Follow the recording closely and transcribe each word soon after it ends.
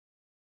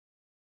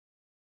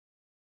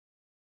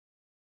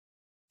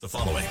The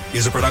following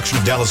is a production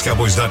of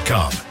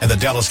DallasCowboys.com and the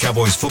Dallas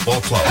Cowboys Football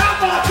Club. How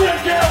about them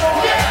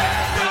Cowboys?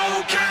 Yeah!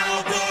 Go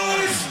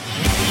Cowboys!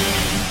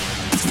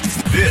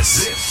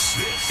 This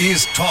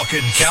is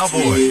Talkin'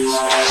 Cowboys.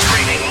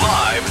 Streaming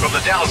live from the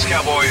Dallas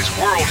Cowboys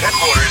World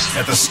Headquarters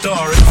at the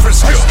Star in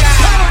Frisco.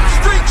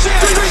 Street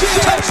champ,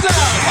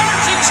 touchdown!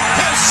 Parsons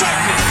has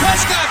something.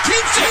 Prescott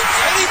keeps it,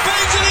 and he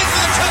bangs it in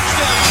for the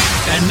touchdown.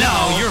 And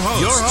now your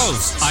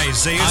hosts,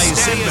 Isaiah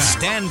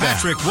Stanback,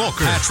 Patrick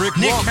Walker,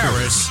 Nick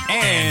Harris,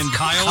 and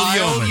Kyle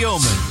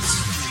Yeomans.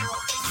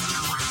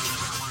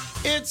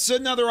 It's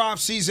another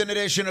off-season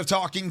edition of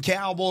Talking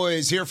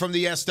Cowboys here from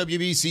the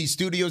SWBC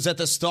studios at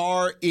the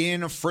Star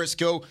in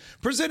Frisco,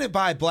 presented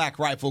by Black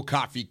Rifle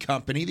Coffee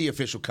Company, the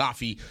official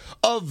coffee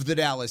of the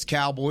Dallas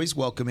Cowboys.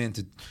 Welcome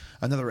into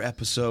another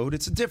episode.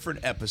 It's a different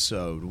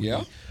episode.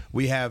 Yeah.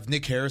 We have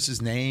Nick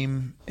Harris's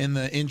name in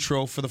the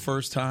intro for the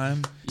first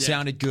time. Yeah.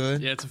 Sounded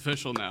good. Yeah, it's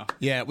official now.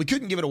 Yeah, we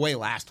couldn't give it away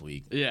last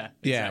week. Yeah,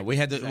 exactly. We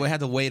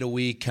had to wait a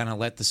week, kind of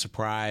let the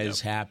surprise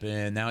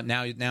happen.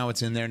 Now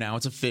it's in there. Now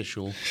it's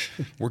official.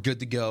 We're good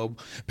to go.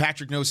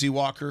 Patrick No-See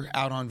Walker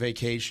out on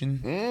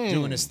vacation,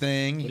 doing his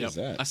thing. What is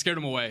that? I scared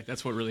him away.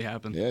 That's what really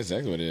happened. Yeah,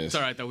 exactly what it is. It's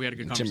all right though. We had a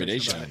good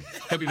conversation.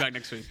 Intimidation. He'll be back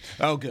next week.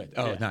 Oh, good.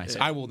 Oh, Yeah, nice.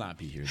 yeah. I will not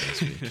be here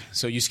this week.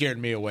 So you scared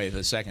me away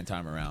the second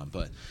time around.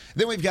 But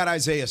then we've got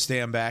Isaiah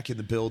Stanback in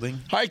the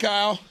building. Hi,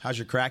 Kyle. How's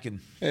your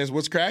cracking? Hey,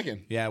 what's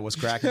cracking? Yeah, what's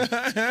cracking?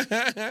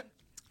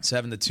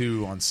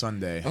 7-2 on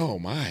Sunday. Oh,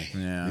 my.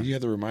 Yeah. Did you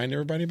have to remind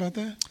everybody about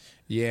that?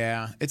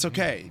 Yeah, it's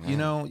okay. You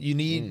know,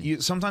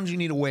 sometimes you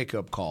need a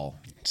wake-up call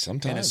in a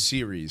Sometimes.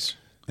 series,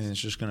 and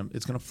it's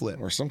gonna flip.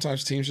 Or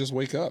sometimes teams just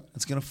wake up.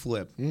 It's gonna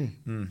flip.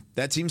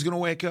 That team's gonna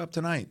wake up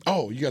tonight.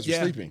 Oh, you guys were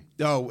sleeping.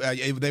 Oh,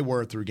 they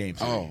were through game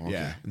 3. Oh, okay.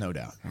 Yeah, no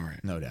doubt. All right.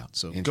 No doubt.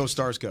 So go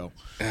Stars, go.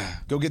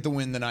 Go get the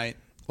win tonight.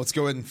 Let's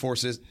go ahead and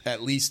force it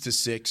at least to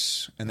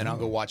 6, and then I'll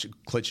go watch it,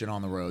 clutch it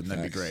on the road, and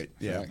that'd be great.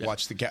 Yeah,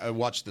 watch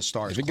the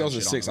Stars. If it goes to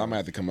clinch 6, on I the might road.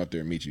 have to come up there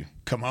and meet you.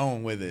 Come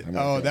on with it. I'm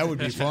Oh, okay. that would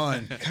be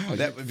fun. God,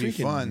 That would be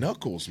freaking fun.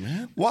 Knuckles,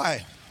 man.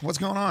 Why? What's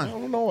going on? I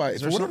don't know why.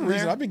 Is For there whatever something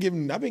reason,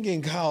 there? I've been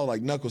getting Kyle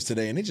like Knuckles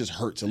today, and it just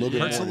hurts a little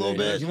bit. Hurts a little bit.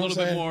 There's You a know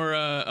little what I'm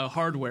bit saying? more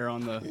hardware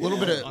on the.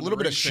 A little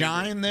bit of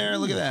shine there.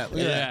 Look at that. Look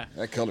at that.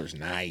 Yeah. That color's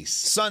nice.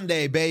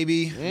 Sunday,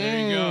 baby.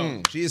 There you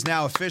go. She is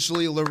now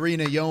officially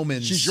Lorena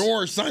Yeomans. She's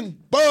yours, son.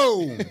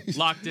 Boom.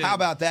 Locked in. How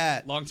about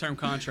that? Long-term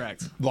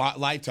contract.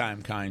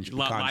 Lifetime contract.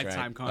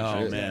 Lifetime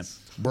contract. Oh, man. Yes.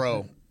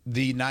 Bro,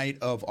 the night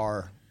of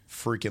our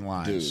freaking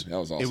lives. Dude, that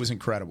was awesome. It was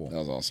incredible. That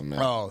was awesome, man.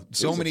 Oh,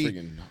 so It was many.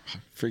 a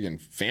freaking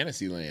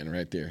fantasy land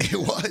right there.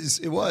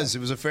 It was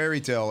a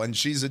fairy tale, and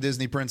she's a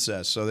Disney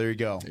princess. So there you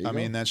go. you go.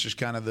 Mean, that's just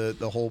kind of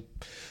the whole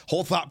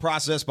thought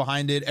process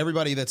behind it.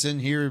 Everybody that's in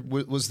here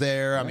was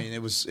there. I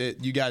mean,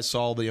 you guys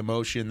saw the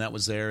emotion that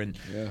was there, and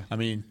I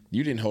mean,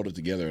 You didn't hold it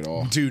together at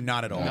all. dude,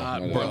 not at all,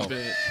 Not no, bro. one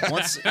bit.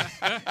 Once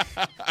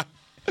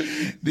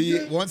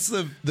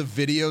the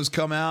videos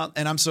come out,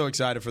 and I'm so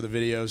excited for the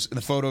videos, and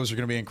the photos are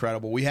going to be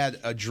incredible. We had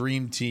a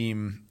dream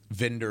team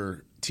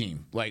vendor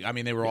team. Like, I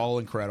mean, they were all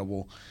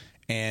incredible,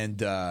 and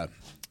the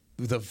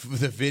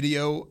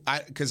video,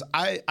 I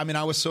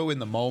was so in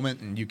the moment,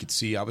 and you could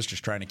see I was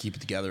just trying to keep it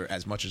together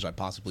as much as I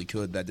possibly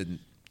could. That didn't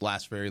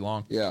last very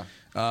long. Yeah.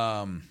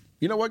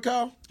 You know what,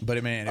 Kyle?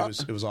 But man,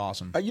 it was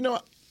awesome. You know,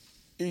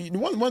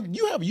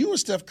 you and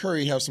Steph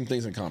Curry have some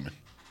things in common.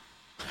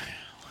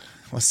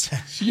 What's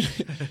that?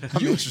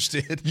 I'm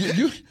interested.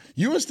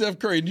 You and Steph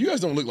Curry, you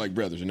guys don't look like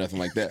brothers or nothing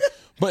like that.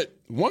 But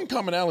one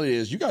commonality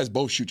is you guys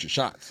both shoot your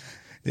shots.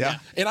 Yeah.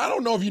 And I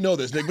don't know if you know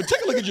this, Nick, but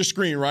take a look at your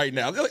screen right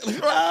now.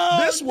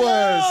 This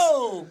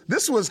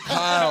was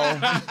Kyle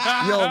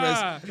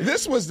Yeomans.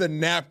 This was the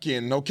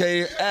napkin,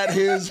 okay, at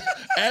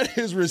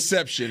his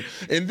reception.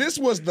 And this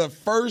was the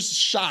first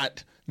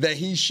shot that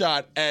he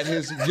shot at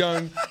his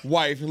young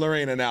wife,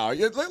 Lorena, now.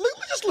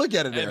 Just look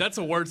at it there. Hey, that's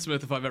a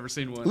wordsmith if I've ever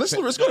seen one. Let's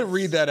go ahead and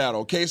read that out,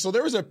 okay? So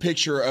there was a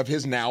picture of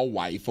his now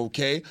wife,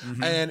 okay?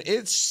 And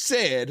it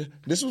said,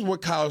 this was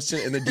what Kyle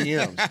sent in the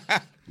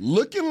DMs.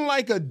 Looking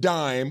like a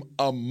dime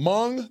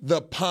among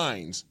the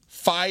pines.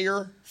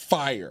 Fire,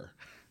 fire.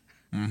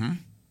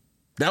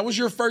 That was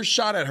your first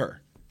shot at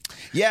her.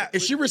 Yeah.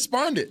 And she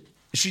responded.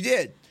 She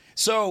did.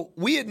 So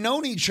we had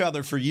known each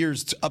other for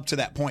years up to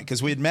that point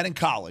because we had met in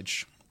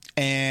college.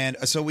 And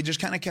so we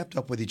just kind of kept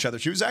up with each other.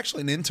 She was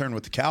actually an intern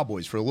with the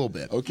Cowboys for a little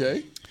bit.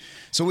 Okay.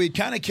 So we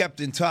kind of kept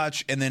in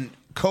touch, and then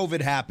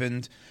COVID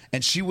happened,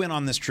 and she went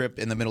on this trip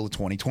in the middle of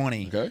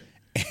 2020. Okay.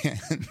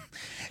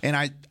 And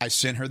I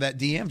sent her that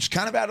DM just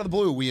kind of out of the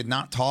blue. We had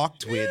not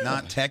talked. We had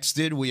not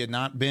texted. We had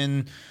not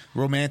been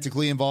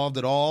romantically involved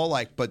at all.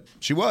 But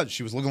she was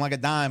looking like a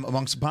dime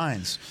amongst the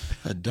pines.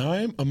 A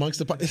dime amongst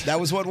the pines. That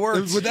was what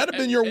worked. Would that have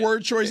been your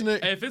word choice,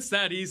 Nick? If it's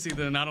that easy,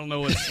 then I don't know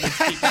what's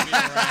keeping me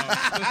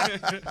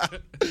around.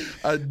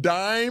 A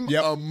dime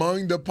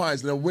among the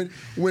pines. Now, when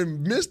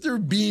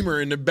Mr. Beamer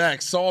in the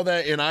back saw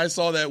that and I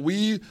saw that,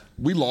 we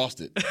We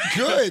lost it.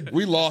 Good.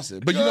 We lost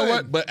it. But you know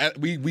what? But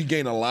we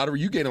gained a lot of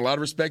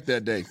respect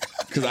that day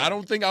because I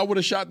don't think I would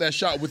have shot that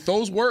shot with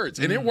those words,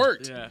 and it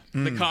worked. Yeah,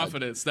 the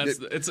confidence.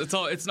 It's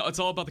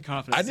all about the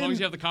confidence. As long as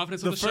you have the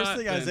confidence with the shot. The first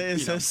thing Isaiah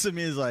says to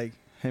me is like,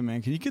 "Hey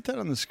man, can you get that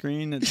on the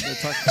screen?"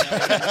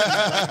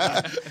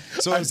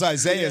 So it was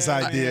Isaiah's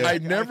idea. I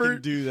never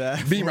do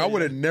that. Beamer, I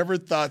would have never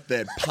thought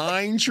that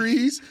pine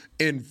trees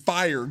and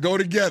fire go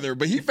together,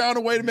 but he found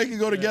a way to make it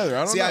go together.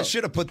 I don't know. I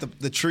should have put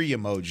the tree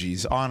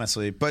emojis,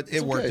 honestly, but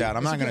it worked out.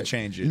 I'm not going to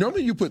change it.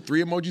 Normally you put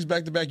 3 emojis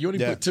back to back. You only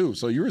put 2,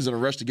 so you were in a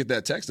rush to get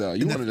that text out.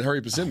 You wanted to hurry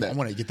up and send that. I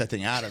want to get that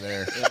thing out of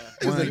there.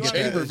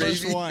 Chamber,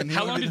 baby.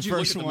 How long did you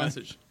look at the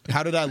message?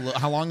 How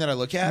long did I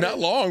look at it? Not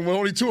long. With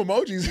only 2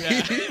 emojis.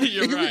 Yeah.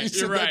 You're right.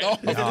 You're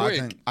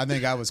right. I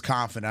think I was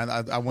confident.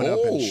 I went up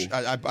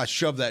and I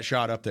shoved that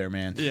shot up there,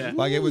 man. Yeah.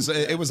 Like it was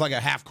like a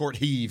half court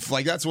heave.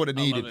 Like that's what it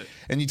needed. it.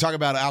 And you talk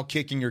about out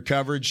kicking your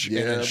coverage and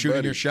then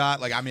shooting your shot.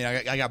 Like I mean,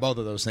 I got both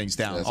of those things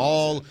down. That's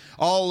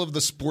all of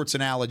the sports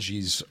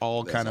analogies,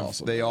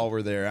 they all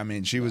were there. I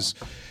mean, she was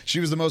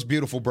the most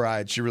beautiful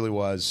bride. She really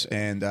was.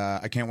 And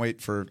I can't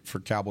wait for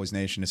Cowboys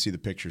Nation to see the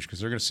pictures because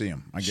they're going to see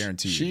them. I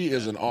guarantee you. She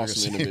is an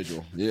awesome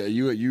individual. Yeah,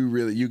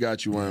 you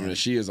got you one.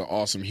 She is an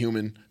awesome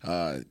human.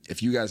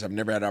 If you guys have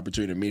never had the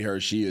opportunity to meet her,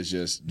 she is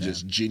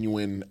just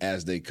genuine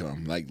as they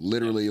come. Like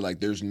literally, like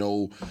there's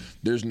no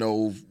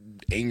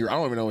anger. I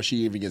don't even know if she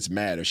even gets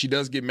mad. If she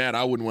does get mad,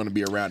 I wouldn't want to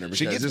be around her.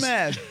 She gets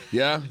mad.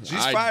 Yeah,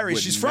 she's fiery.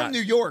 She's from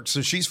New York,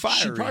 so she's fiery.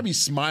 She probably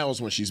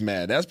smiles when she's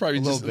mad. That's probably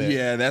a little bit.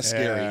 Yeah, that's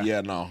scary.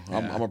 Yeah, no,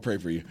 I'm gonna pray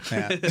for you.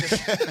 Yeah.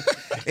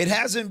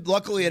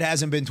 Luckily, it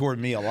hasn't been toward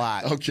me a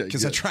lot. Okay,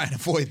 because I try and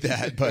avoid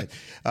that. But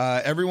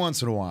every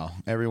once in a while.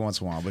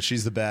 But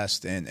she's the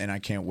best, and I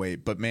can't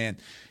wait. But man.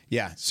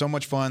 Yeah, so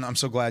much fun. I'm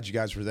so glad you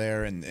guys were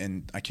there,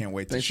 and I can't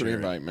wait to Thanks share for the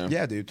it. invite, man.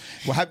 Yeah, dude.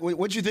 Well,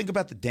 what'd you think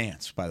about the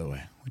dance, by the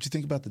way? What'd you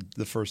think about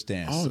the first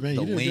dance? Oh, man,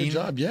 the you did lean? a good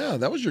job. Yeah,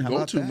 that was your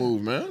go-to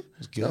move, man. It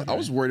was good. I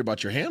was worried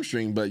about your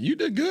hamstring, but you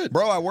did good.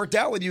 Bro, I worked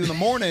out with you in the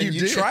morning.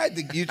 You tried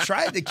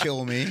to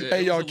kill me.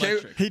 Hey, y'all,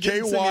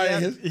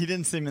 he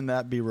didn't seem in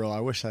that B-roll. I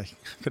wish I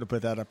could have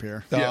put that up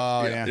here.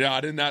 Yeah,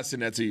 I did not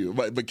send that to you.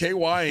 But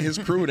KY and his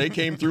crew, they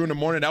came through in the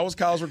morning. That was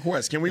Kyle's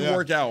request. Can we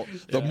work out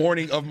the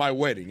morning of my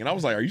wedding? And I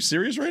was like, are you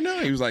serious right now?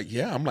 He was like,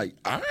 yeah. I'm like,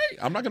 all right,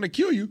 I'm not going to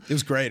kill you. It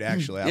was great,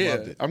 actually. I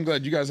loved it. I'm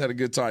glad you guys had a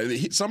good time.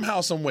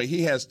 Somehow, some way,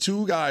 he has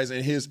 2 guys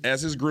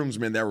as his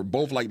groomsmen that were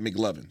both like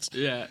McLovins.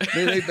 Yeah.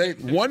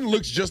 One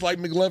looks just like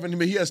McLovin,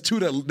 but he has 2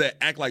 that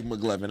act like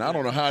McLovin. I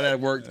don't know how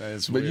that worked,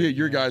 but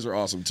your guys are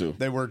awesome too.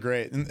 They were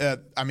great. And,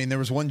 I mean, there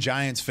was one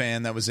Giants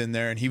fan that was in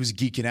there, and he was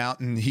geeking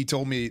out. And he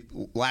told me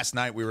last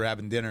night we were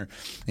having dinner,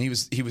 and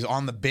he was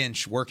on the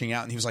bench working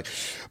out, and he was like,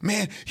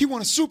 "Man, he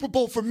won a Super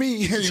Bowl for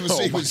me." And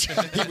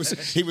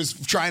he was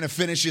trying to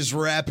finish his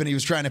rep, and he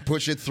was trying to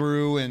push it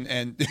through,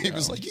 and he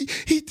was like,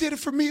 he did it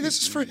for me.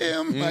 This is for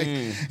him. Like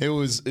it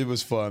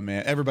was fun,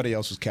 man. Everybody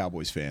else was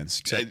Cowboys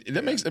fans.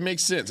 It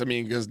makes sense. I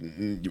mean, because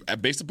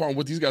based upon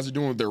what these guys are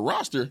doing with their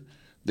roster,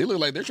 they look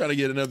like they're trying to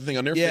get another thing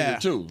on their finger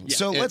too. Yeah.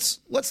 So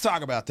let's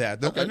talk about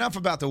that. Okay. Enough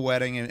about the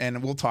wedding,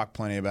 and we'll talk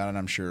plenty about it,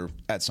 I'm sure,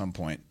 at some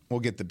point. We'll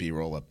get the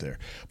B-roll up there.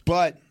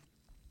 But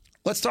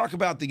let's talk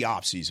about the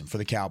offseason for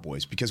the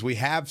Cowboys because we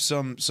have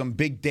some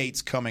big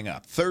dates coming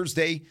up.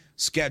 Thursday,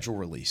 schedule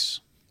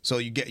release. So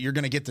you're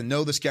going to get to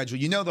know the schedule.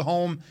 You know the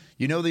home,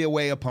 you know the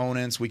away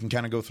opponents. We can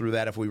kind of go through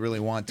that if we really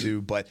want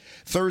to. But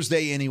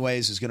Thursday,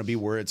 anyways, is going to be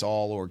where it's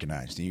all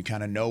organized. And you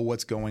kind of know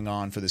what's going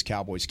on for this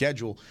Cowboys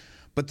schedule.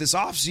 But this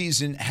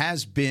offseason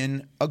has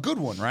been a good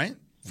one, right?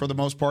 For the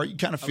most part, you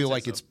kind of feel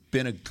like it's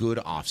been a good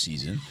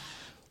offseason.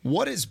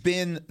 What has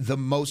been the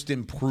most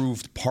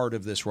improved part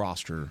of this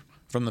roster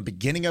from the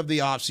beginning of the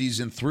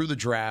offseason through the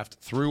draft,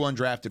 through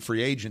undrafted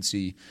free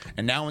agency,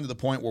 and now into the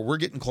point where we're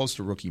getting close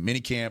to rookie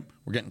minicamp,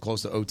 we're getting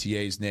close to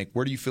OTAs, Nick?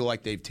 Where do you feel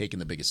like they've taken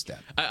the biggest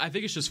step? I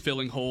think it's just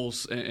filling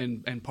holes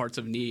and parts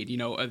of need. You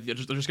know,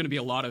 there's going to be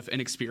a lot of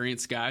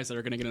inexperienced guys that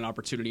are going to get an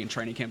opportunity in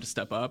training camp to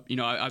step up. You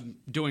know, I'm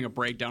doing a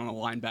breakdown on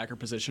the linebacker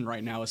position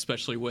right now,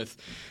 especially with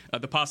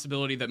the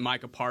possibility that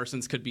Micah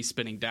Parsons could be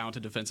spinning down to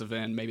defensive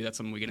end. Maybe that's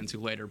something we get into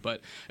later.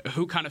 But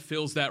who kind of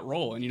fills that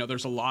role? And, you know,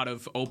 there's a lot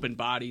of open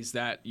bodies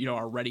that, you know,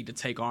 are ready to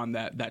take on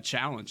that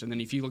challenge. And then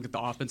if you look at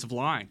the offensive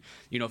line,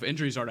 you know, if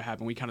injuries are to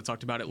happen, we kind of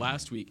talked about it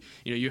last week.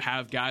 You know, you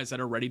have guys that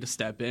are ready to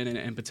step in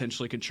and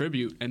potentially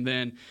contribute. And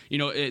then, you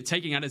know,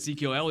 taking out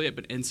Ezekiel Elliott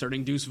but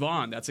inserting Deuce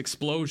Vaughn, that's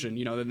explosion.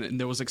 You know, and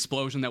there was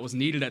explosion that was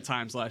needed at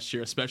times last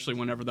year, especially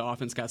whenever the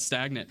offense got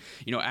stagnant.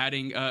 You know,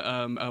 adding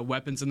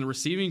weapons in the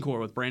receiving core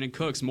with Brandon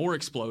Cooks, more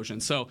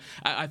explosion. So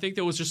I think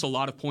there was just a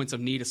lot of points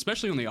of need,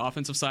 especially on the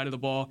offensive side of the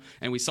ball.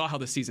 And we saw how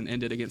the season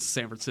ended against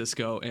San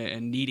Francisco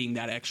and needing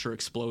that extra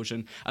explosion.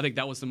 I think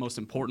that was the most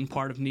important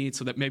part of need.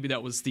 So that maybe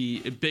that was the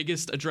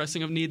biggest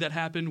addressing of need that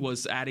happened,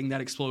 was adding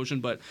that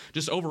explosion. But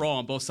just overall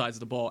on both sides of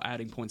the ball,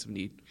 adding points of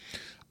need.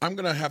 I'm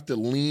going to have to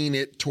lean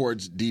it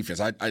towards defense.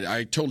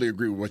 I totally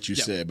agree with what you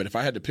said. But if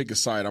I had to pick a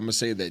side, I'm going to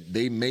say that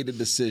they made a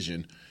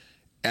decision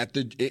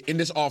in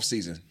this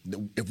offseason.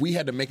 If we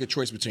had to make a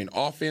choice between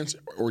offense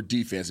or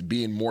defense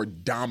being more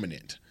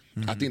dominant,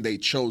 I think they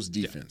chose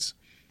defense.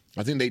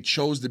 I think they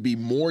chose to be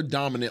more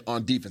dominant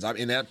on defense.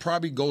 And that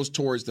probably goes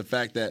towards the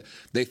fact that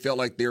they felt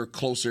like they're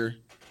closer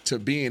to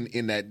being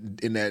in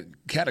that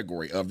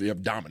category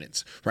of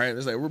dominance, right?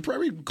 It's like we're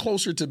probably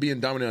closer to being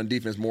dominant on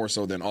defense more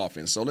so than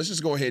offense. So let's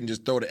just go ahead and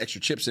just throw the extra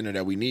chips in there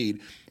that we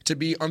need to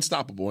be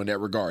unstoppable in that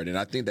regard. And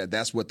I think that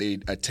that's what they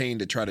attained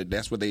to try to.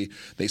 That's what they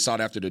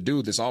sought after to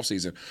do this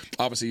offseason.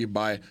 Obviously,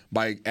 by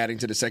adding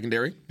to the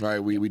secondary, right?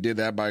 We did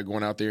that by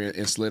going out there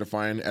and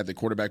solidifying at the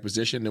quarterback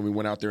position. Then we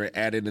went out there and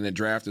added in the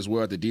draft as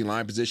well at the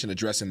D-line position,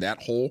 addressing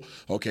that hole.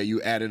 Okay,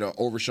 you added an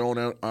overshown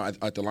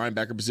at the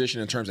linebacker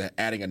position in terms of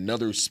adding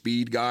another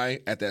speed guy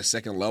at that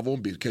second level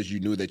because you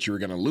knew that you were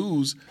going to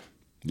lose,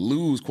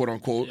 quote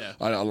unquote,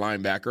 a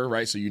linebacker,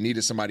 right? So you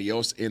needed somebody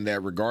else in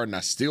that regard, and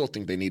I still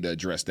think they need to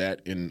address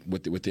that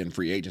within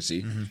free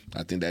agency.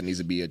 I think that needs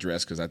to be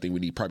addressed because I think we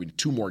need probably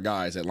 2 more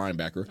guys at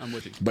linebacker. I'm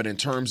with you. But in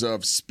terms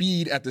of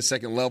speed at the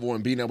second level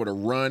and being able to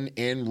run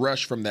and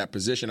rush from that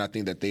position, I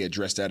think that they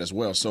address that as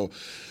well. So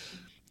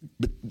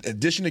the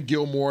addition of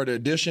Gilmore, the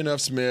addition of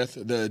Smith,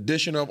 the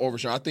addition of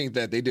Overshawn, I think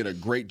that they did a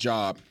great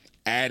job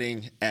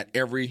adding at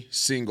every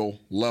single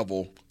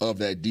level of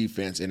that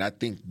defense, and I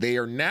think they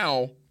are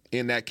now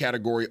in that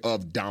category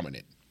of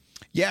dominant.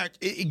 Yeah,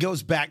 it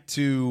goes back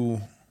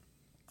to,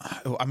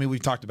 I mean,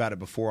 we've talked about it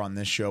before on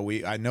this show.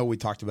 I know we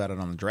talked about it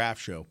on the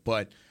draft show,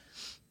 but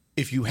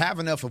if you have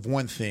enough of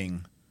one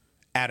thing,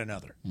 add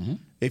another.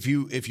 If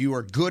you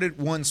are good at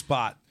one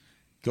spot,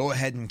 go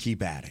ahead and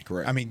keep adding.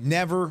 Correct. I mean,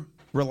 never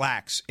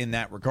relax in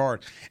that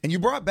regard. And you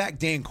brought back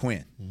Dan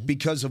Quinn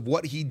because of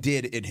what he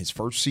did in his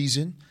first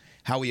season,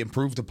 how he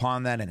improved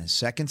upon that in his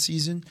second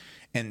season.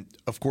 And,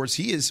 of course,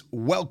 he is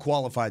well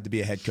qualified to be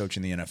a head coach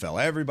in the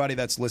NFL. Everybody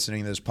that's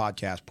listening to this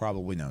podcast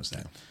probably knows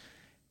that.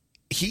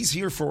 He's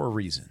here for a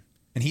reason,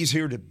 and he's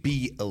here to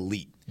be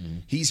elite.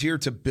 He's here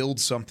to build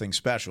something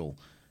special.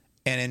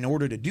 And in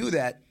order to do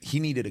that, he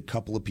needed a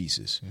couple of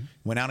pieces.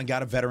 Went out and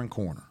got a veteran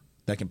corner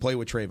that can play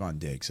with Trayvon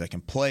Diggs, that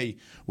can play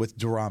with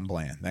Duron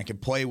Bland, that can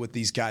play with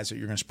these guys that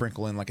you're going to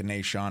sprinkle in like a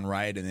Nashawn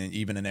Wright and then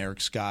even an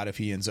Eric Scott if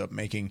he ends up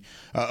making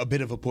a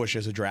bit of a push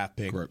as a draft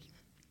pick. Correct.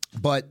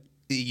 But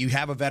you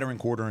have a veteran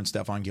quarter in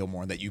Stephon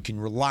Gilmore that you can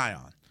rely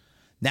on.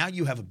 Now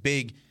you have a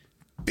big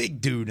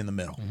dude in the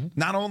middle,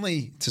 not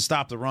only to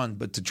stop the run,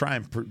 but to try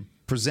and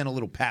present a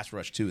little pass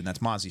rush too, and that's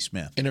Mozzie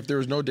Smith. And if there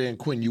was no Dan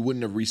Quinn, you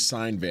wouldn't have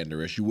re-signed Van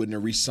Der Esch. You wouldn't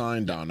have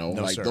re-signed Dono.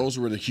 No, sir. Those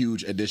were the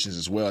huge additions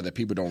as well that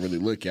people don't really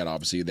look at,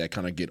 obviously, that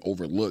kind of get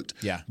overlooked.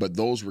 Yeah. But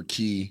those were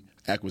key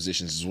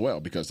acquisitions as well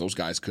because those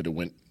guys could have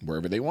went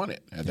wherever they wanted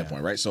at that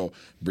point, right? So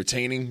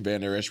retaining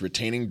Van Der Esch,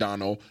 retaining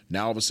Dono,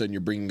 now all of a sudden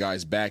you're bringing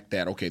guys back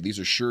that, okay, these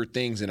are sure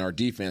things in our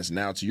defense.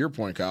 Now, to your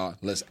point, Kyle,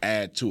 let's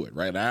add to it,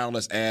 right? Now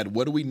let's add,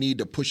 what do we need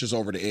to push us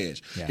over the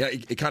edge? Yeah,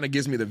 it kind of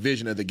gives me the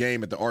vision of the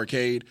game at the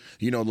arcade,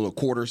 you know, the little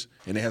quarters,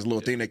 and it has a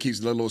little thing that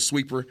keeps, the little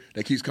sweeper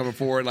that keeps coming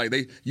forward. Like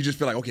you just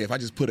feel like, okay, if I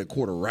just put a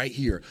quarter right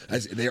here,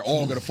 they're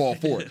all going to fall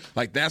forward.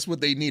 Like that's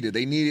what they needed.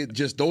 They needed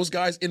just those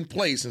guys in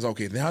place. And it's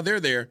okay, now they're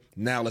there.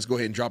 Now let's go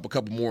ahead and drop a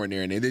couple more in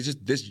there, and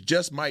this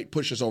just might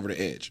push us over the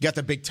edge. You got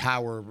the big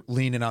tower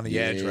leaning on the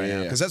edge right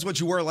now because that's what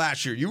you were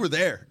last year. You were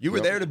there. You were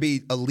there to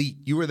be elite.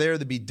 You were there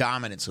to be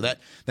dominant. So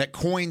that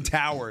coin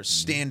tower is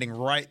standing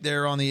right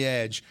there on the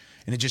edge,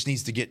 and it just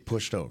needs to get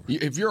pushed over.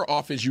 If you're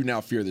offense, you now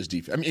fear this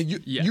defense. I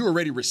mean, you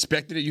already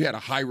respected it. You had a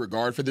high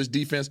regard for this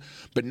defense,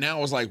 but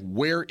now it's like,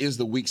 where is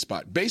the weak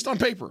spot? Based on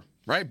paper,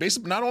 right? Based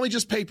on not only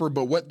just paper,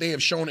 but what they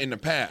have shown in the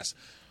past.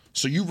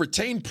 So you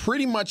retained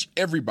pretty much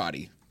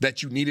everybody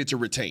that you needed to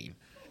retain,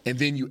 and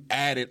then you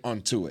add it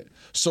onto it.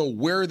 So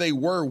where they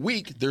were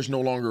weak, there's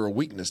no longer a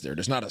weakness there.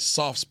 There's not a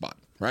soft spot,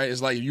 right?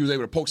 It's like if you was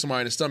able to poke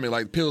somebody in the stomach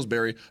like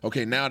Pillsbury,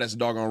 okay, now that's a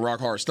doggone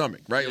rock-hard stomach,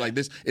 right? Like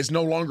this, it's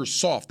no longer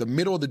soft. The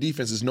middle of the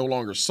defense is no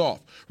longer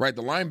soft, right?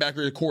 The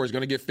linebacker core is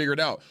going to get figured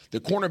out. The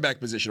cornerback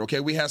position,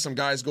 okay, we had some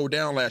guys go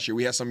down last year.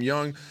 We had some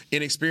young,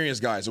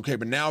 inexperienced guys, okay,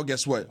 but now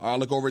guess what? I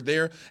look over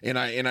there and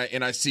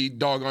I see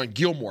doggone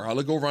Gilmore. I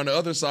look over on the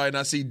other side and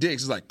I see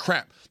Diggs. It's like,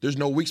 crap, there's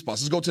no weak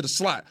spots. Let's go to the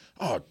slot.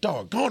 Oh,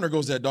 doggone, there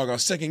goes that doggone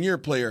second-year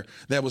player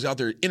that was out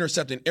there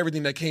intercepting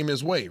everything that came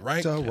his way,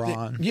 right? So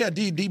Ron. Yeah,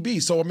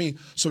 DB. So, I mean,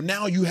 so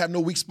now you have no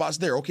weak spots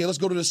there. Okay, let's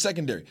go to the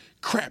secondary.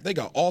 Crap, they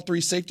got all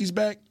 3 safeties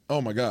back?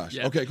 Oh, my gosh.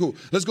 Yeah. Okay, cool.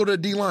 Let's go to the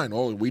D-line.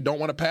 Oh, we don't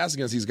want to pass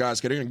against these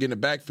guys because they're going to get in the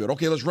backfield.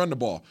 Okay, let's run the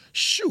ball.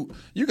 Shoot,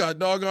 you got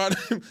doggone,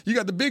 you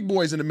got the big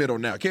boys in the middle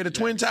now. Okay, the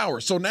Twin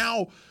Towers. So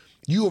now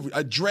you have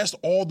addressed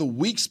all the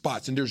weak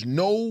spots, and there's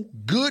no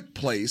good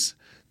place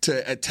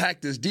to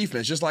attack this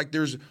defense. Just like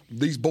there's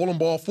these bowling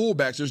ball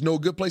fullbacks, there's no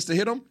good place to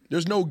hit them.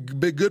 There's no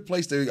good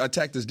place to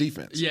attack this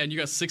defense. Yeah, and you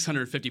got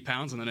 650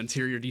 pounds on that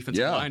interior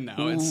defensive line now.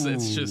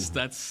 It's just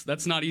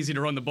that's not easy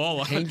to run the ball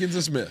on. Hankins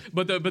and Smith.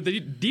 But the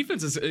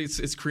defense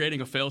is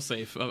creating a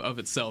failsafe of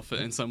itself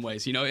in some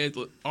ways. You know,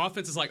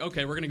 offense is like,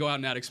 okay, we're going to go out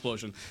and add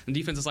explosion. And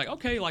defense is like,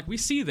 okay, like we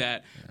see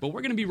that, but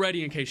we're going to be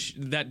ready in case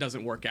that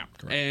doesn't work out.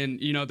 Correct.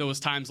 And, you know, there was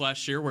times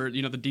last year where,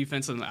 you know, the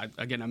defense, and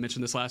I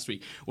mentioned this last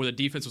week, where the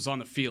defense was on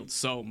the field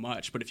so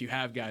much. But if you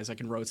have guys that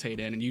can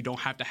rotate in, and you don't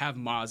have to have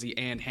Mozzie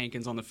and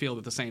Hankins on the field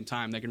at the same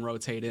time, they can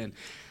rotate in.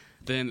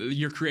 then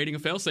you're creating a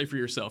failsafe for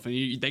yourself,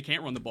 and they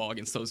can't run the ball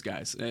against those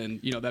guys,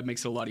 and that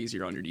makes it a lot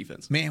easier on your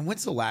defense. Man,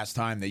 when's the last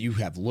time that you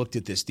have looked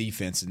at this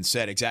defense and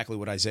said exactly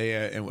what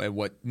Isaiah and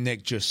what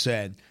Nick just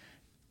said?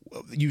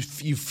 You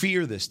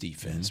fear this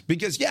defense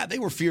because, yeah, they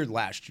were feared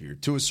last year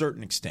to a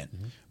certain extent,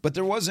 but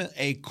there wasn't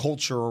a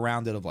culture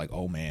around it of like,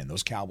 oh man,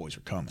 those Cowboys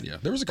are coming. Yeah,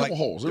 there was a couple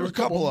holes. There were a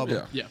couple of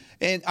them. Yeah.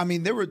 And I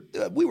mean,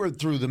 we were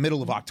through the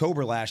middle of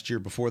October last year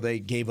before they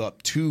gave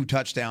up 2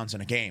 touchdowns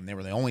in a game. They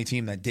were the only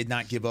team that did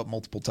not give up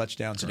multiple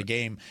touchdowns in a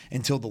game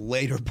until the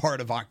later part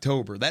of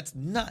October. That's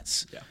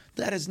nuts. Yeah.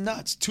 That is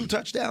nuts. 2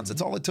 touchdowns.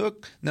 That's all it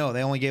took? No,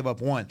 they only gave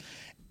up 1.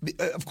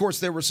 Of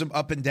course, there were some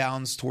up and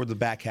downs toward the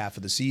back half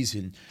of the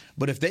season,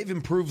 but if they've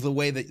improved the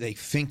way that they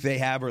think they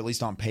have, or at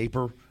least on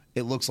paper,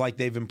 it looks like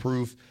they've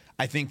improved.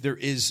 I think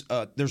there's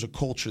a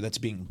culture that's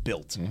being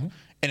built,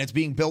 and it's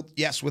being built,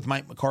 yes, with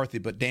Mike McCarthy,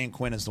 but Dan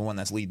Quinn is the one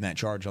that's leading that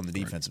charge on the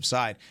defensive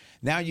side.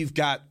 Now you've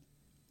got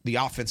the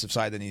offensive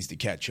side that needs to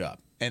catch up,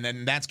 and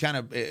then that's kind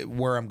of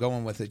where I'm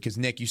going with it. Because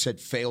Nick, you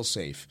said fail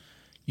safe.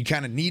 You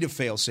kind of need a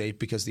fail safe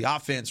because the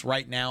offense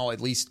right now,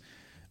 at least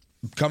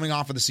coming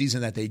off of the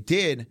season that they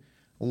did,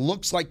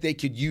 looks like they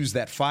could use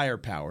that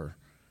firepower.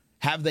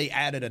 Have they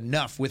added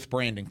enough with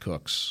Brandon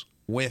Cooks,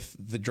 with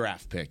the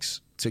draft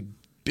picks, to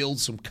build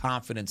some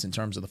confidence in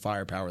terms of the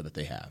firepower that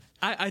they have?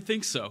 I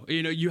think so.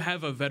 You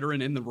have a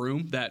veteran in the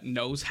room that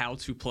knows how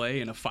to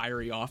play in a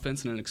fiery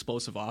offense and an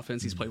explosive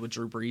offense. He's played with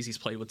Drew Brees. He's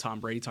played with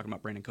Tom Brady, talking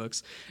about Brandon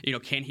Cooks.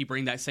 Can he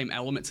bring that same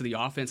element to the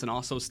offense and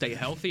also stay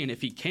healthy? And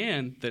if he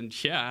can, then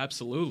yeah,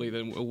 absolutely.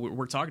 Then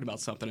we're talking about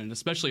something. And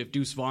especially if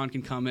Deuce Vaughn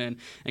can come in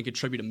and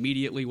contribute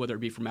immediately, whether it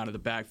be from out of the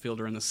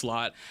backfield or in the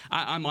slot.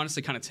 I'm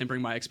honestly kind of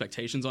tempering my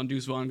expectations on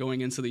Deuce Vaughn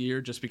going into the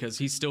year just because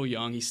he's still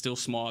young. He's still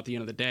small at the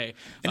end of the day.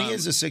 And he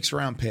is a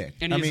 6th-round pick.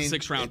 And he's a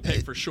 6th-round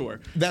pick for sure.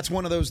 That's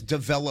one of those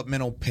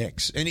developmental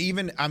picks. And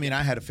even, I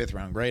had a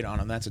 5th-round grade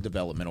on him. That's a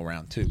developmental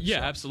round too.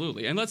 Yeah, so.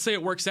 Absolutely. And let's say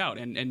it works out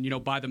and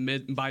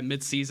by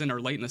mid-season or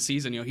late in the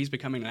season, he's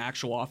becoming an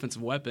actual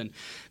offensive weapon.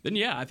 Then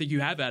yeah, I think you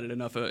have added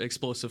enough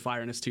explosive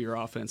fireness to your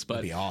offense. But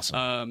that'd be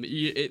awesome.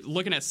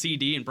 Looking at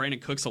CD and Brandon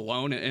Cooks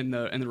alone in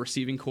the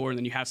receiving core, and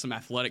then you have some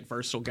athletic,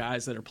 versatile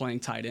guys that are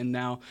playing tight end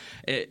now.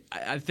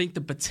 I think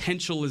the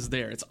potential is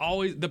there.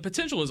 The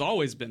potential has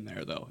always been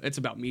there, though. It's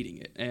about meeting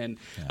it. And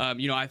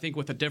I think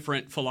with a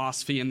different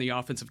philosophy in the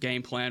offensive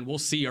game plan, we'll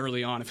see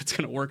early on if it's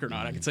going to work or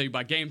not. I can tell you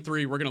by game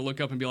 3, we're going to look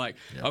up and be like,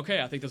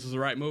 okay, I think this was the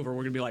right move, or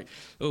we're going to be like,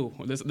 oh,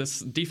 this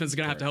defense is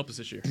going to have to help us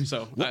this year.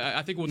 So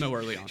I think we'll know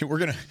early on.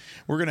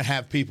 We're gonna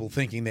have people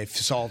thinking they've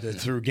solved it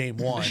through game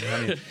 1.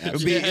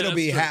 It'll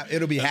be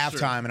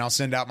halftime, and I'll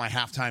send out my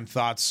halftime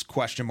thoughts ?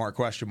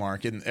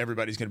 And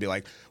everybody's going to be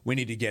like, we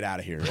need to get out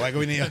of here. Like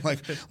we need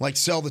like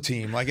sell the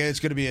team. Like it's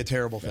going to be a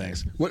terrible thing.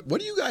 What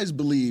do you guys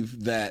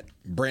believe that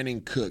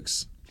Brandon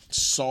Cooks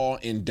saw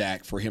in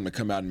Dak for him to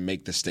come out and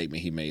make the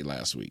statement he made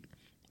last week?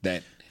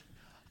 That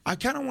I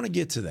kind of want to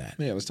get to that.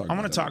 Yeah, let's talk. I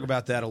want to talk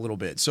about that a little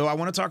bit. So I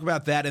want to talk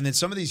about that, and then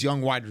some of these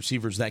young wide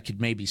receivers that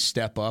could maybe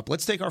step up.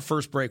 Let's take our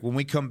first break. When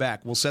we come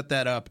back, we'll set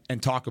that up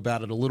and talk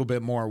about it a little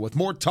bit more with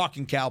more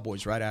Talking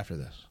Cowboys right after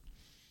this.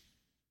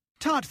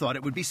 Todd thought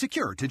it would be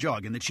secure to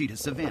jog in the cheetah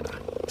savanna.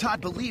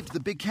 Todd believed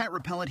the big cat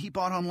repellent he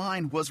bought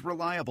online was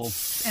reliable.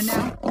 And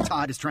now,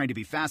 Todd is trying to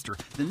be faster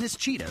than this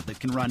cheetah that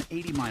can run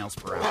 80 miles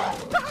per hour.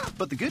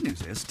 But the good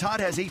news is, Todd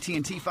has AT&T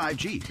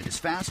 5G that is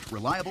fast,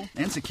 reliable,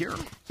 and secure.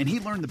 And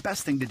he learned the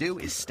best thing to do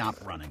is stop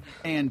running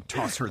and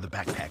toss her the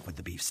backpack with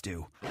the beef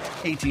stew.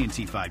 AT&T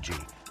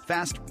 5G.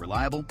 Fast,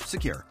 reliable,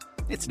 secure.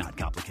 It's not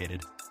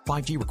complicated.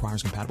 5G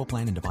requires compatible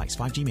plan and device.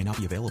 5G may not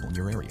be available in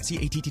your area. See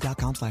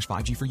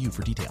att.com/5G for you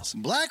for details.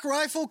 Black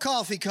Rifle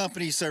Coffee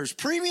Company serves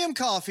premium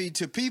coffee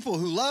to people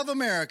who love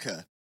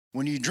America.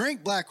 When you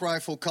drink Black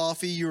Rifle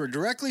Coffee, you are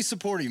directly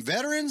supporting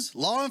veterans,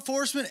 law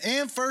enforcement,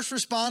 and first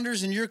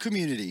responders in your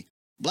community.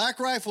 Black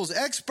Rifle's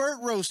expert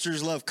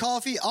roasters love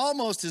coffee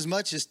almost as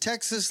much as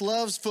Texas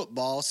loves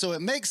football, so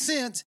it makes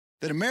sense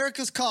that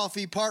America's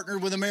Coffee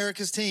partnered with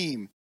America's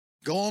team.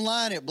 Go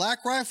online at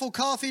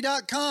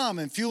blackriflecoffee.com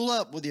and fuel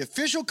up with the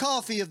official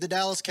coffee of the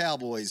Dallas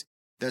Cowboys.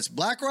 That's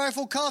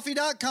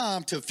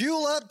blackriflecoffee.com to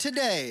fuel up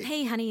today.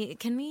 Hey, honey,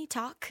 can we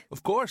talk?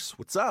 Of course.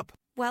 What's up?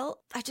 Well,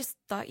 I just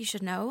thought you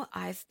should know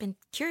I've been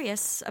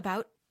curious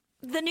about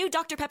the new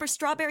Dr. Pepper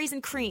Strawberries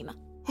and Cream.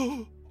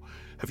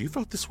 Have you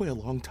felt this way a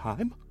long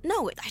time?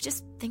 No, I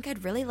just think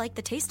I'd really like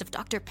the taste of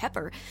Dr.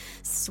 Pepper,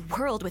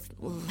 swirled with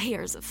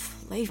layers of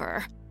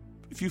flavor.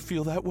 If you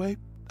feel that way,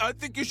 I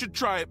think you should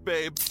try it,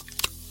 babe.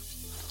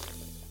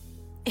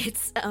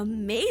 It's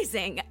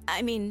amazing.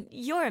 I mean,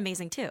 you're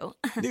amazing, too.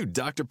 New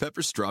Dr.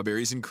 Pepper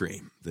Strawberries and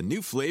Cream. The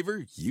new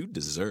flavor you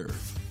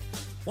deserve.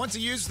 Want to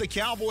use the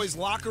Cowboys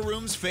locker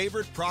room's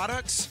favorite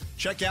products?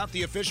 Check out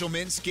the official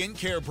men's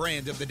skincare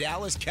brand of the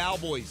Dallas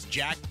Cowboys,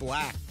 Jack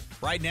Black.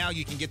 Right now,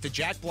 you can get the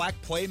Jack Black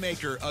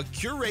Playmaker, a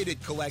curated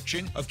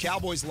collection of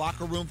Cowboys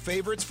locker room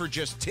favorites for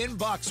just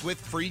 $10 with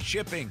free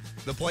shipping.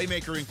 The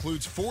Playmaker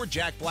includes 4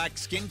 Jack Black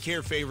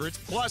skincare favorites,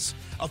 plus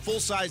a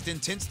full-sized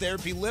Intense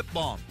Therapy lip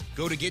balm.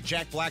 Go to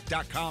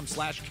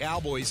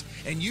getjackblack.com/Cowboys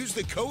and use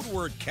the code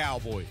word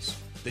Cowboys.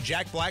 The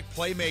Jack Black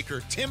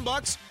Playmaker.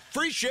 $10,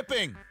 free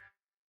shipping.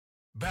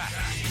 Back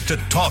to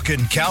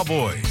Talkin'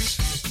 Cowboys.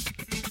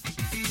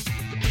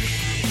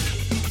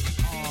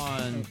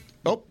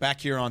 Back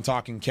here on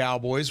Talkin'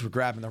 Cowboys. We're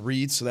grabbing the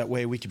reads so that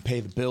way we can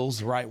pay the bills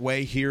the right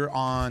way here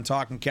on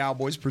Talkin'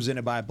 Cowboys,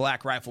 presented by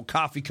Black Rifle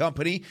Coffee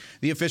Company,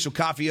 the official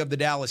coffee of the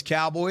Dallas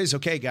Cowboys.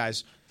 Okay,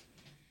 guys,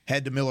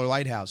 head to Miller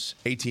Lighthouse,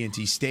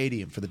 AT&T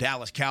Stadium for the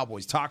Dallas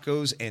Cowboys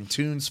Tacos and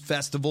Tunes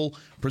Festival,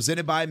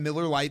 presented by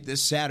Miller Lite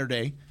this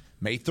Saturday,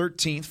 May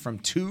 13th from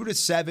 2 to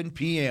 7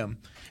 p.m.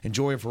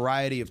 Enjoy a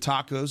variety of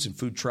tacos and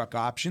food truck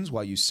options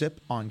while you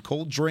sip on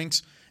cold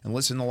drinks and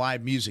listen to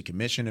live music.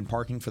 Admission and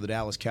parking for the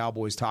Dallas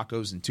Cowboys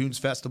Tacos and Tunes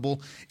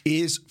Festival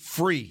is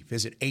free.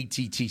 Visit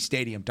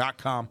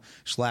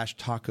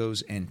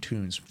attstadium.com/tacos and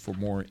tunes for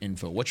more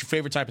info. What's your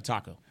favorite type of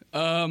taco?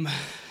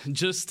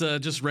 Just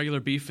regular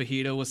beef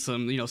fajita with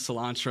some,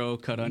 cilantro,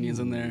 cut onions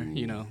in there,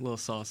 a little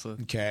salsa.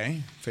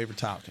 Okay. Favorite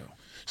taco?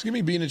 Just give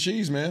me bean and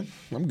cheese, man.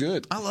 I'm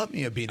good. I love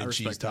me a bean and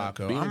cheese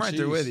taco. Bean I'm and right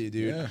there cheese. with you,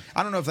 dude. Yeah.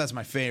 I don't know if that's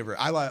my favorite.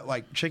 I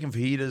like chicken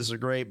fajitas are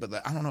great,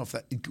 but I don't know if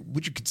that.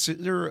 Would you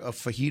consider a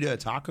fajita a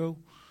taco?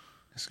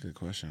 That's a good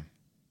question.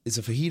 Is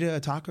a fajita a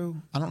taco?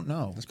 I don't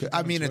know.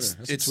 I mean, it's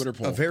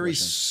a very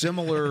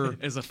similar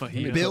is a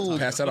fajita build.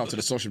 Pass that off to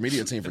the social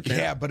media team for Cam.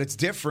 Yeah, but it's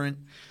different.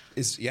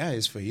 Is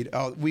fajita.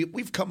 Oh,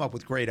 we've come up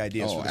with great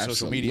ideas for the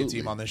social media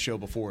team on this show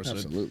before, so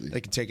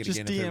they can take it Just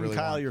again DM if they really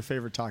Kyle want. your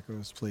favorite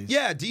tacos, please.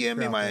 Yeah, DM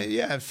me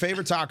my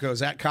favorite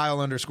tacos at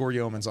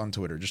Kyle_Yeomans on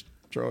Twitter. Just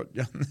throw it.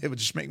 It would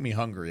just make me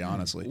hungry,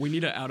 honestly. We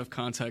need an out of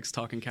context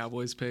Talking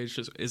Cowboys page.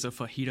 Just, is a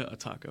fajita a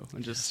taco?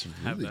 And just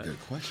have that. Good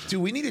question. Dude,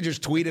 we need to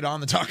just tweet it on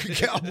the Talking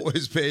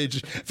Cowboys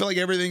page. I feel like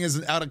everything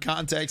is out of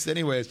context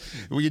anyways.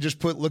 We could just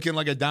put looking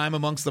like a dime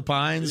amongst the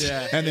pines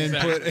and then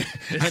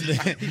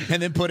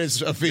put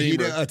as a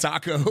fajita a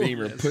taco.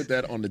 Beamer, put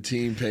that on the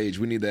team page.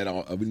 We need that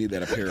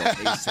apparel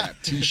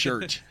ASAP.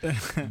 T-shirt.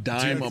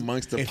 Dime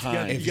amongst the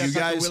pines. If you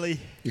guys,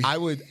 I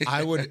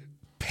would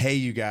pay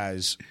you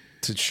guys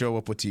to show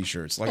up with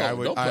T-shirts. Like I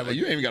would,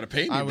 you ain't even got to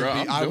pay me, bro.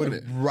 I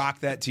would rock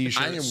that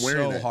T-shirt. I am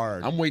wearing so that.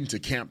 hard. I'm waiting to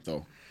camp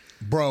though.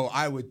 Bro,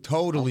 I would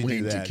totally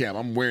do that. To camp.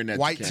 I'm wearing that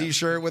white to camp.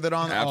 T-shirt with it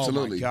on.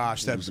 Absolutely. Oh my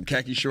gosh, with some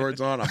khaki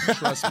shorts on.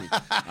 Trust me,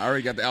 I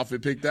already got the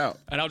outfit picked out.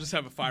 And I'll just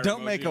have a fire.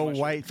 Don't make a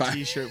white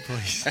T-shirt,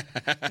 please.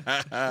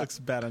 Looks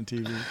bad on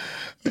TV.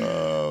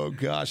 Oh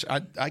gosh,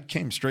 I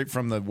came straight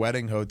from the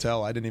wedding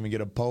hotel. I didn't even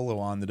get a polo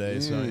on today.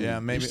 So yeah,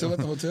 maybe you still at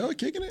the hotel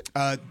kicking it.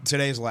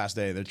 Today's the last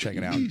day. They're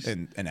checking out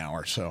in an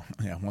hour. So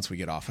yeah, once we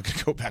get off, I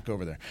could go back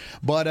over there.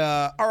 But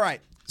all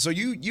right. So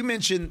you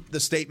mentioned the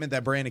statement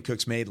that Brandon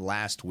Cooks made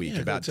last week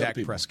about Dak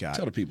Prescott.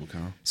 Tell the people,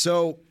 Kyle.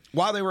 So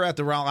while they were at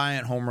the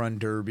Reliant Home Run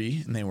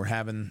Derby and they were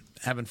having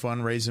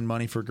fun raising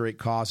money for great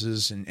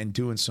causes and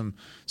doing some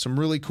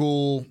really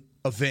cool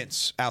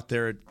events out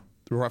there at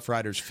the Rough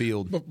Riders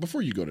Field. But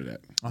before you go to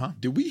that,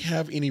 did we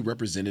have any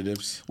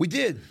representatives? We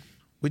did.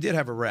 We did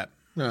have a rep.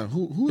 No,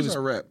 who is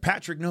our rep?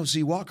 Patrick No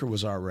C. Walker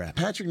was our rep.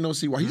 Patrick No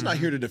C. Walker. He's not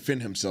here to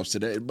defend himself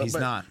today. He's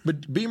not.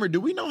 But Beamer,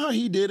 do we know how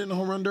he did in the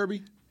Home Run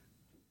Derby?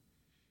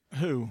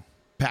 Who?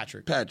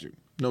 Patrick.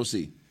 No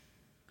C.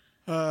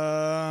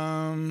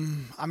 I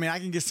mean, I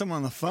can get someone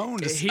on the phone.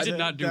 He did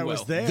not do well.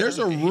 Was there. There's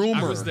a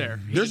rumor. I was there.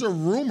 There's a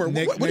rumor.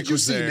 What did you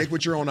see, there. Nick,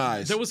 with your own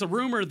eyes? There was a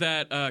rumor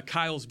that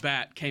Kyle's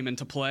bat came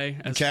into play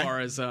as far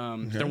as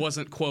there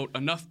wasn't, quote,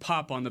 enough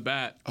pop on the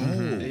bat.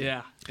 Oh.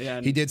 Yeah.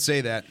 He did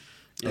say that.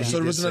 Yeah, so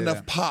there wasn't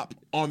enough pop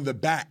on the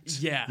bat.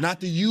 Yeah. Not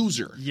the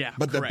user. Yeah.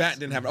 But correct. the bat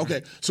didn't have it.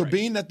 Okay. So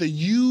being that the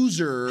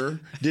user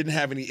didn't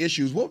have any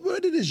issues, what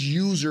did his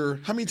user,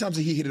 how many times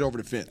did he hit it over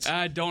the fence?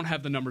 I don't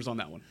have the numbers on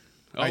that one.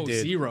 Oh, I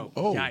did. 0.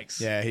 Oh. Yikes.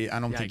 Yeah, I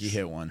don't think he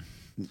hit one.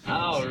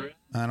 Oh.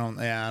 I don't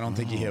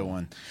think he hit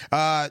one.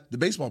 The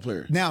baseball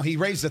player. Now he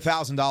raised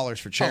 $1,000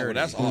 for charity.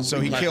 that's awesome. So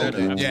he Like killed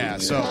that. it. Yeah.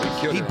 So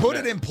he put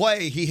it in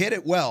play. He hit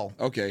it well.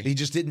 Okay. He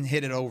just didn't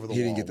hit it over the He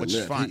wall, didn't get the which is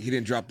lift. fine. He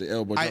didn't drop the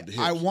elbow, drop the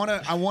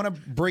hips. I wanna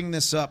bring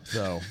this up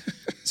though.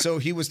 So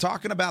he was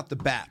talking about the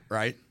bat,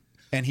 right?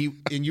 And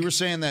you were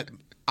saying that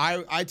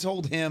I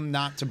told him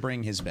not to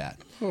bring his bat,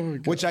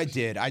 which I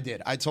did.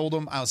 I told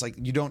him, I was like,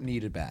 you don't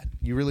need a bat.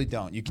 You really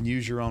don't. You can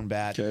use your own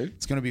bat. Okay.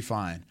 It's going to be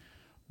fine.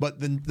 But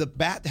the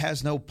bat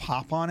has no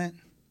pop on it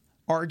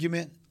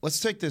argument. Let's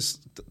take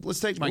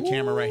my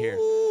camera right here.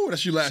 Ooh,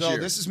 that's you last year. So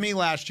this is me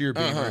last year,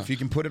 Beamer. If you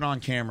can put it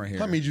on camera here.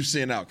 How many did you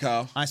send out,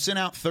 Kyle? I sent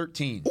out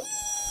 13.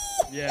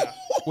 Yeah.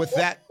 With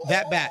that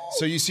bat.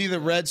 So you see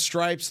the red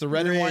stripes, the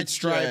red and white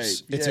stripes.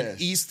 stripe, It's yes. an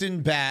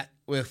Easton bat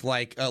with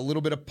like a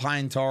little bit of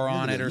pine tar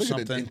on it or Look at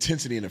something. the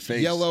intensity in the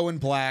face. Yellow and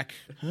black.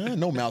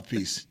 No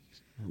mouthpiece.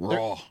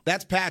 Raw.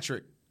 That's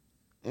Patrick.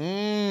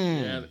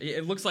 Yeah,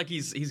 it looks like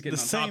he's getting the on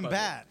same top of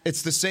bat.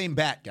 It's the same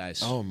bat,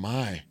 guys. Oh,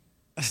 my.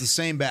 It's the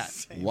same bat.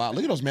 Wow.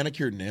 Look at those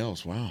manicured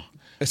nails. Wow.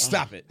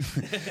 Stop it.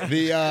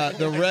 The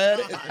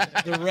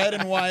red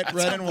and white.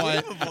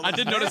 I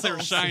did notice they were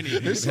shiny.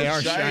 They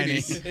are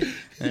shiny.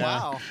 Yeah.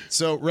 Wow.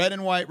 So red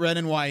and white,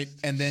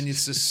 and then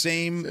it's the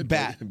same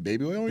bat.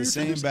 Baby oil on The your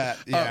same fingers? bat.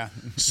 Yeah.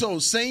 So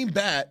same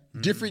bat,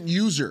 different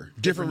user,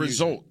 different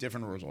result.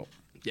 Different result.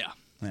 Yeah.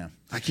 Yeah.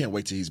 I can't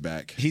wait till he's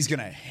back. He's going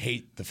to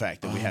hate the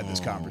fact that we had this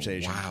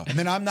conversation. Wow. And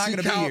then I'm not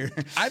going to be here.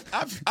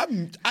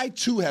 I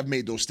too have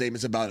made those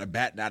statements about a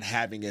bat not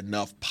having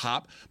enough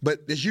pop, but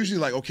it's usually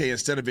like, okay,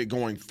 instead of it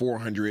going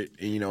 400,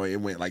 it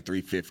went like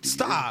 350.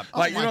 Stop.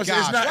 Like, oh my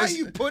gosh. Why are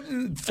you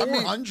putting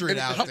 400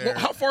 out there?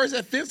 How far is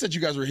that fence that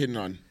you guys were hitting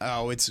on?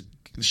 Oh, it's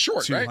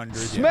short,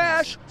 200.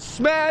 Right?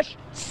 Smash.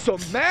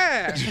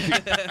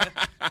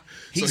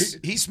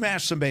 He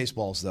smashed some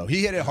baseballs, though.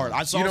 He hit it hard.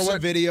 I saw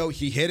some video.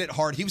 He hit it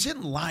hard. He was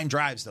hitting line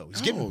drives, though.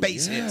 He's getting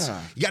base hits.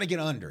 You got to get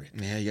under it.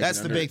 Yeah, that's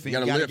the big thing.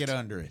 You got to get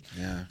under it.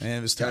 Yeah, and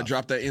it was got to tough.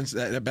 drop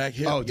that back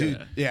hit. Oh,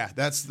 dude, yeah,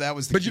 that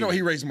was. But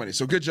he raised money,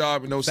 so good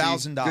job.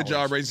 $1,000. Good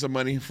job raising some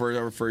money for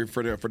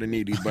the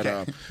needy.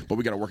 But but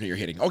we got to work on your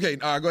hitting. Okay,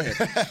 go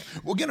ahead.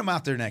 We'll get him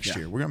out there next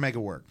year. We're gonna make it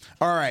work.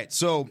 All right,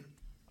 so.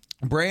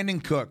 Brandon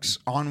Cooks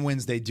on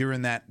Wednesday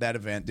during that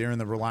event, during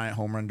the Reliant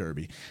Home Run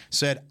Derby,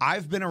 said,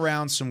 I've been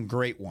around some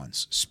great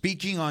ones,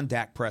 speaking on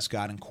Dak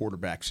Prescott and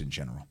quarterbacks in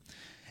general.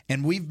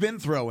 And we've been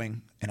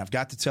throwing, and I've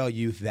got to tell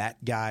you,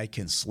 that guy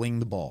can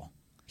sling the ball.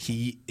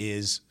 He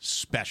is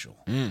special.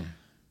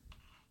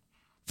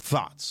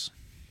 Thoughts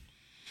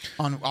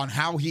on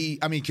how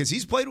because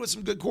he's played with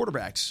some good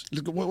quarterbacks.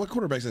 What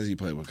quarterbacks has he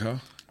played with,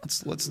 Kyle?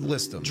 Let's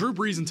list them. Drew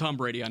Brees and Tom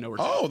Brady, I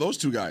know. Those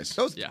two guys.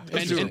 And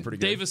pretty good.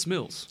 Davis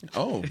Mills.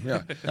 Oh,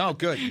 yeah. Oh,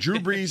 good. Drew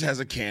Brees has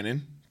a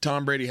cannon.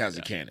 Tom Brady has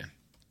a cannon.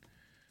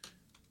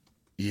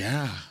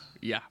 Yeah.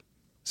 Yeah.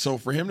 So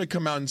for him to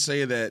come out and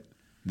say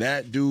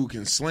that dude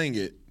can sling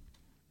it,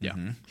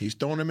 he's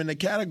throwing him in the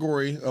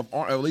category of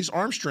at least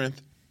arm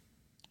strength.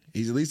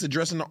 He's at least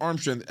addressing the arm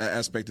strength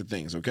aspect of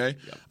things, okay?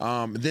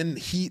 Yep. Then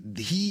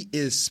he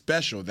is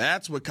special.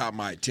 That's what caught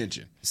my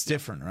attention. It's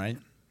different, right?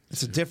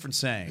 It's a different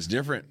saying. It's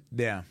different.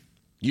 Yeah.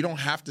 You don't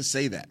have to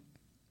say that.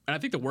 And I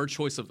think the word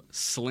choice of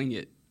sling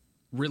it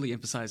really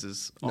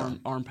emphasizes arm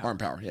power. Arm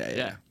power,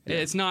 yeah.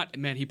 It's not,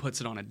 man, he puts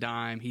it on a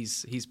dime.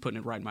 He's putting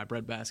it right in my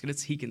breadbasket.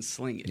 It's he can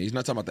sling it. He's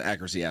not talking about the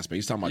accuracy aspect.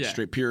 He's talking about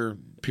straight pure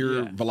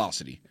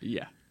velocity.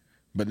 Yeah.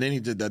 But then he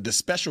did the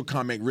special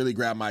comment really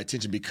grabbed my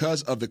attention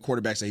because of the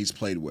quarterbacks that he's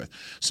played with.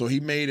 So he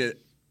made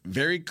it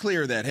very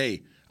clear that,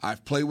 hey,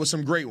 I've played with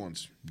some great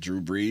ones. Drew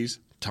Brees,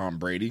 Tom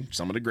Brady,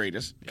 some of the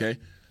greatest, okay?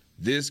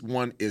 This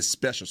one is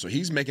special. So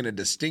he's making a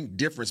distinct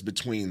difference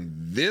between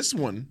this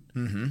one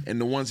and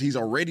the ones he's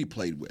already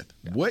played with.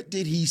 Yeah. What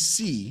did he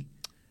see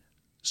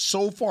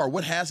so far?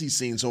 What has he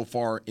seen so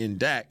far in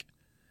Dak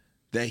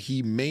that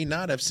he may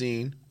not have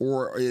seen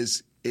or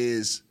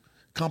is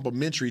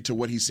complementary to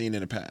what he's seen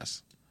in the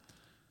past?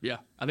 Yeah,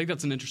 I think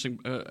that's an interesting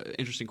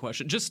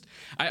question. Just,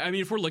 I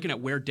mean, if we're looking at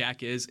where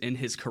Dak is in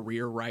his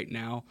career right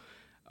now,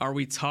 are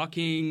we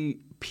talking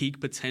peak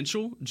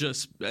potential?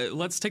 Just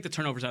let's take the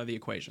turnovers out of the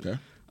equation. Okay.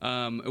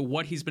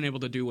 What he's been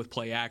able to do with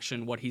play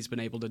action, what he's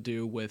been able to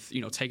do with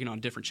taking on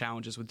different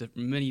challenges with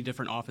many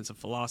different offensive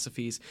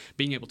philosophies,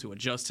 being able to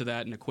adjust to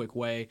that in a quick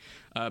way,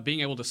 being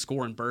able to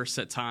score in bursts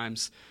at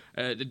times.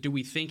 Do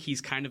we think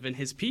he's kind of in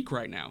his peak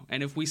right now?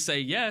 And if we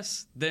say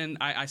yes, then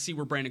I see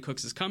where Brandon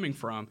Cooks is coming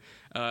from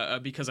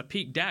because a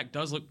peak Dak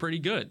does look pretty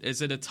good.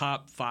 Is it a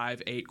top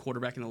 5-8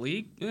 quarterback in the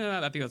league?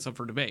 I think that's up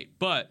for debate.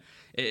 But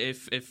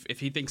if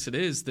he thinks it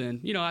is,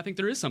 then I think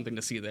there is something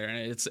to see there,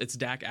 and it's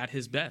Dak at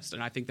his best,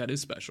 and I think that is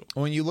special.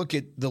 When you look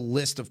at the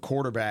list of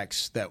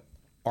quarterbacks that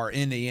are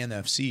in the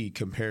NFC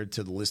compared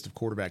to the list of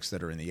quarterbacks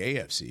that are in the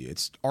AFC,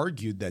 it's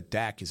argued that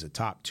Dak is a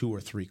top 2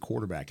 or 3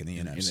 quarterback in the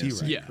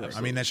NFC right now.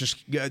 I mean, that's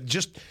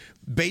just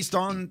based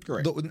on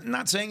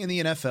not saying in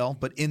the NFL,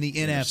 but in the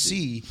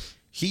NFC.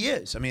 He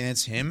is. I mean,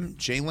 it's him,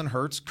 Jalen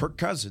Hurts, Kirk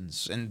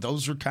Cousins, and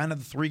those are kind of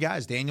the 3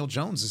 guys. Daniel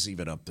Jones is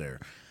even up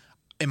there.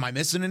 Am I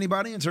missing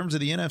anybody in terms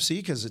of the NFC?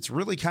 Because it's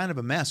really kind of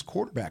a mess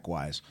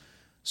quarterback-wise.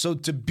 So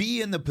to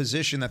be in the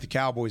position that the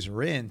Cowboys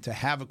are in, to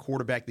have a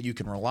quarterback that you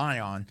can rely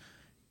on,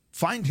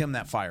 find him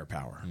that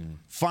firepower.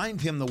 Find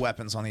him the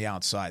weapons on the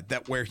outside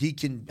that where he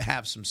can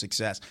have some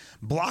success.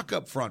 Block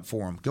up front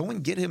for him. Go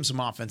and get him some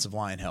offensive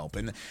line help.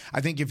 And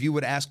I think if you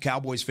would ask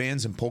Cowboys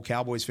fans and poll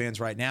Cowboys fans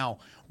right now,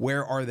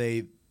 where are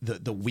they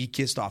the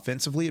weakest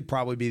offensively, it'd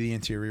probably be the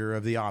interior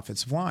of the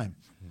offensive line.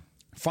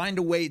 Find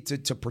a way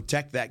to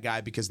protect that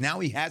guy because now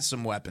he has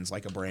some weapons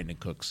like a Brandon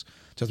Cooks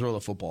to throw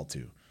the football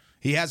to.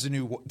 He has a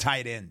new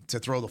tight end to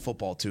throw the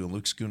football to,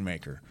 Luke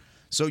Schoonmaker.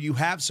 So you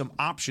have some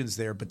options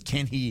there, but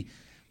can he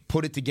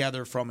put it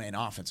together from an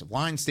offensive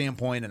line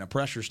standpoint and a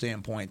pressure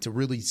standpoint to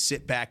really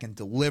sit back and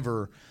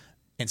deliver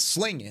and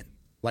sling it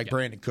like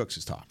Brandon Cooks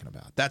is talking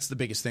about? That's the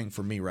biggest thing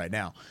for me right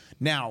now.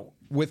 Now,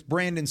 with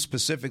Brandon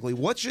specifically,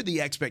 what should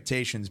the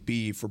expectations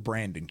be for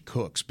Brandon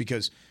Cooks?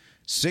 Because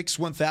 6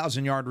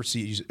 1,000-yard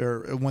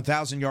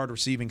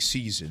receiving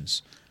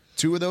seasons,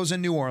 2 of those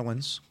in New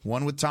Orleans,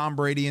 1 with Tom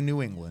Brady in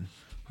New England,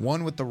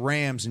 1 with the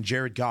Rams and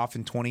Jared Goff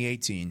in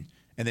 2018,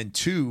 and then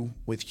 2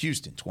 with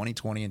Houston,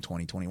 2020 and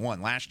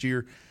 2021. Last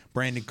year,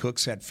 Brandon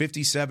Cooks had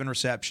 57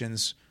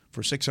 receptions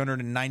for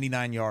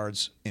 699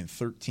 yards in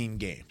 13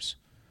 games.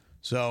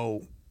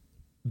 So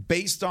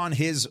based on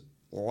his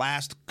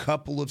last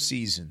couple of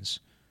seasons,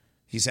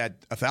 He's had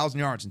 1,000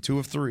 yards in 2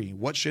 of 3.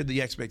 What should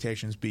the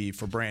expectations be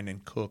for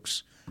Brandon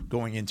Cooks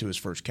going into his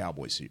first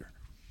Cowboys year?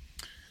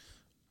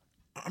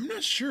 I'm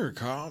not sure,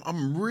 Kyle.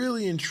 I'm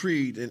really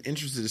intrigued and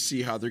interested to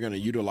see how they're going to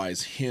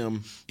utilize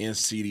him and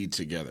CD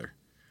together.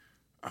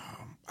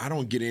 I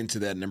don't get into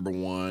that number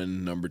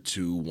 1, number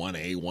 2,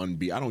 1A,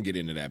 1B. I don't get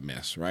into that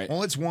mess, right?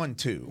 Well, it's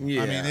 1-2.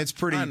 Yeah, I mean, it's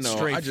pretty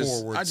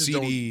straightforward. I just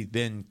CD,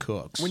 then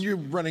Cooks. When you're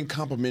running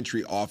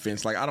complementary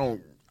offense, like I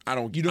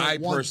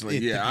personally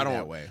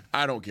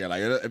don't care.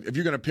 Like if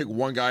you're going to pick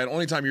one guy, the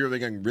only time you're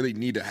really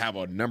need to have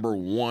a number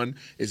 1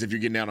 is if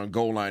you're getting out on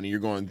goal line and you're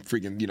going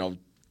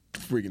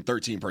freaking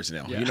 13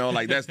 personnel. Yeah.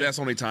 Like that's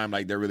the only time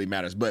like that really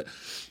matters. But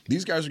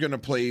these guys are going to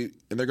play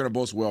and they're going to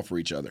both well for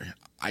each other.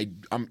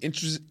 I'm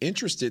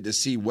interested to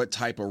see what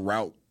type of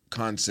route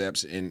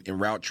concepts and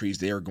route trees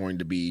they are going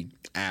to be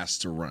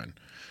asked to run.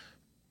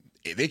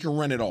 They can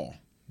run it all,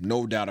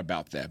 no doubt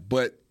about that.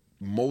 But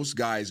most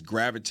guys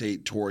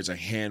gravitate towards a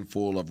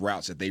handful of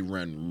routes that they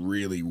run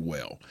really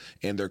well.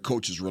 And their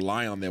coaches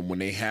rely on them when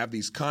they have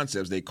these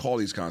concepts, they call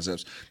these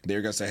concepts,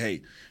 they're going to say,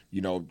 hey,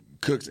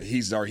 Cooks,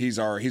 he's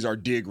our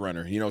dig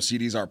runner.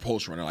 CD's our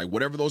post runner. Like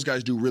whatever those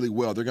guys do really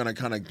well, they're going to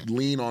kind of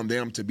lean on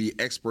them to be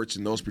experts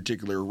in those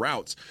particular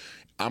routes.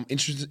 I'm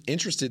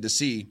interested to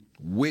see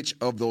which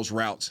of those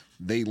routes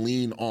they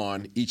lean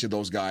on each of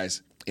those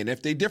guys, and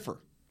if they differ.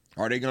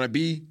 Are they going to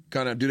be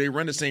do they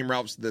run the same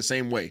routes the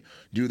same way?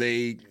 Do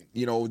they,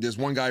 does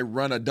one guy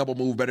run a double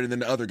move better than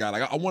the other guy?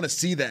 Like I want to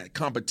see that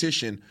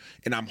competition,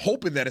 and I'm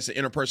hoping that it's an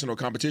interpersonal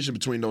competition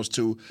between those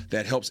two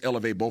that helps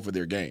elevate both of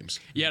their games.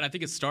 Yeah, and I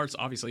think it starts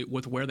obviously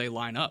with where they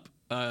line up.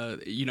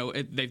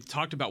 They've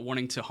talked about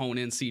wanting to hone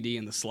in CD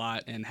in the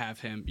slot and have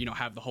him,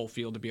 have the whole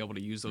field to be able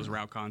to use those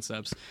route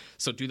concepts.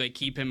 So do they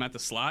keep him at the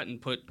slot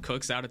and put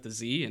Cooks out at the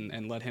Z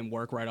and let him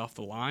work right off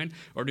the line?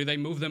 Or do they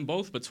move them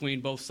both between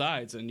both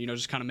sides and,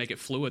 just kind of make it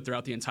fluid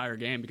throughout the entire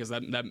game, because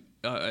that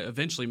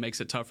eventually makes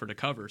it tougher to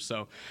cover.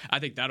 So I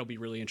think that'll be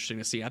really interesting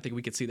to see. I think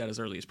we could see that as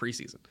early as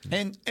preseason.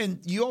 And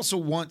you also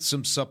want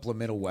some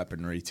supplemental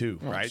weaponry too,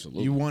 right?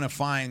 Absolutely. You want to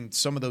find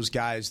some of those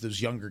guys, those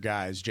younger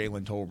guys,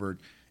 Jalen Tolbert,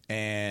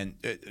 and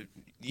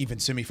even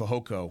Simi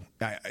Fehoko.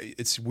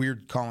 It's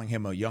weird calling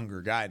him a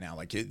younger guy now.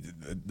 Like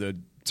the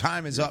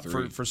time is up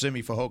for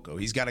Simi Fehoko.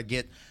 He's got to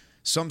get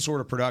some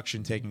sort of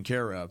production taken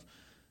care of.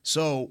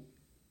 So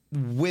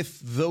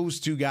with those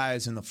two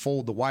guys in the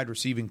fold, the wide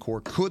receiving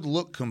core could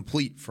look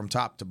complete from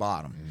top to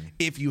bottom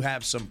if you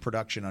have some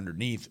production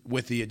underneath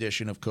with the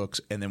addition of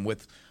Cooks and then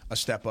with a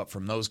step up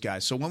from those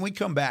guys. So when we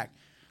come back,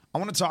 I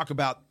want to talk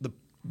about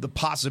the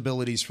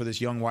possibilities for this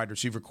young wide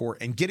receiver core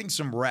and getting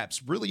some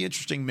reps. Really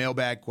interesting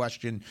mailbag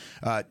question.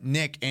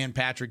 Nick and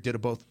Patrick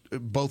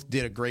both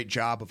did a great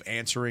job of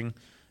answering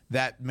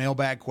that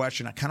mailbag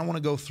question. I kind of want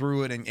to go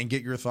through it and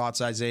get your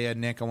thoughts, Isaiah.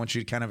 Nick, I want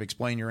you to kind of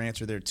explain your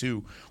answer there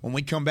too when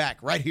we come back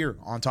right here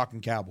on Talkin'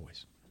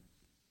 Cowboys.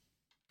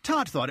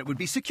 Todd thought it would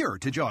be secure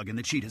to jog in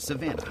the cheetah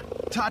savanna.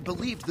 Todd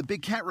believed the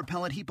big cat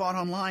repellent he bought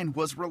online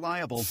was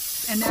reliable.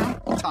 And now,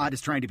 Todd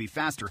is trying to be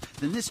faster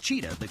than this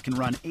cheetah that can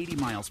run 80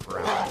 miles per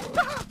hour.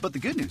 But the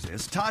good news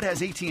is, Todd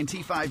has AT&T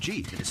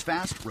 5G that is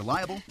fast,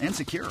 reliable, and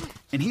secure.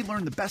 And he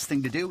learned the best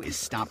thing to do is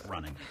stop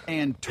running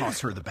and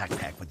toss her the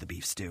backpack with the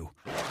beef stew.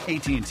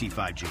 AT&T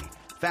 5G.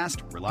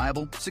 Fast,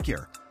 reliable,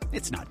 secure.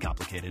 It's not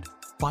complicated.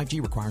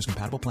 5G requires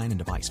compatible plan and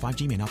device.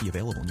 5G may not be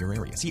available in your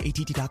area. See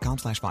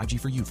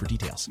att.com/5G for you for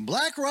details.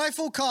 Black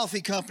Rifle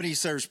Coffee Company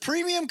serves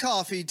premium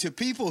coffee to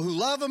people who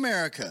love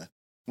America.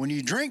 When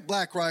you drink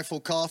Black Rifle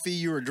coffee,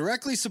 you are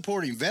directly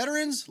supporting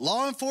veterans,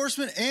 law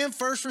enforcement, and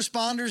first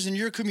responders in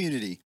your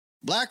community.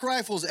 Black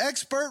Rifle's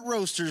expert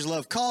roasters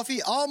love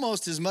coffee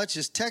almost as much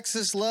as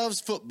Texas loves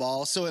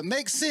football, so it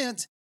makes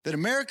sense that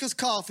America's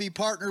Coffee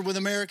partnered with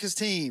America's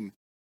team.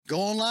 Go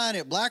online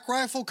at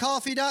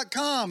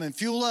blackriflecoffee.com and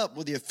fuel up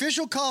with the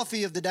official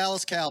coffee of the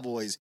Dallas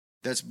Cowboys.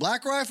 That's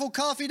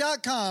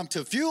blackriflecoffee.com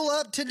to fuel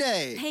up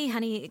today. Hey,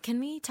 honey, can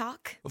we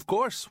talk? Of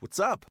course. What's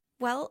up?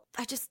 Well,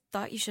 I just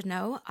thought you should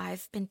know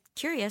I've been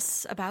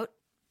curious about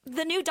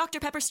the new Dr.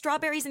 Pepper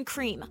strawberries and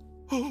cream.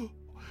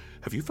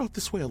 Have you felt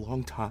this way a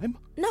long time?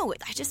 No,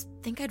 I just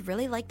think I'd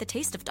really like the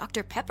taste of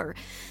Dr. Pepper,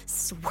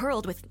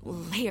 swirled with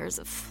layers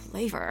of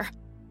flavor.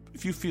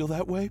 If you feel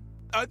that way,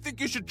 I think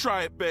you should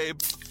try it,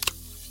 babe.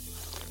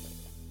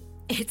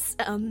 It's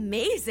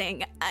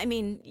amazing. I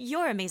mean,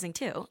 you're amazing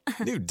too.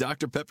 New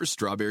Dr. Pepper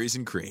strawberries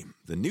and cream.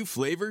 The new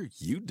flavor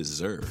you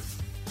deserve.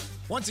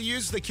 Want to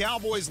use the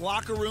Cowboys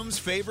locker room's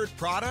favorite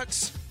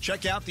products?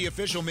 Check out the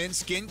official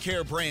men's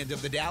skincare brand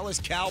of the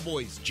Dallas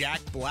Cowboys, Jack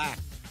Black.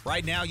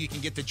 Right now, you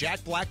can get the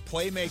Jack Black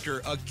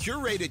Playmaker, a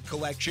curated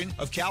collection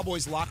of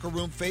Cowboys locker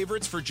room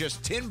favorites for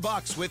just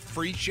 $10 with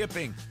free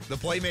shipping. The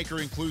Playmaker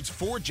includes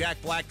 4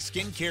 Jack Black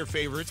skincare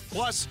favorites,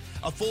 plus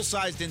a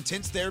full-sized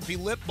intense therapy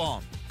lip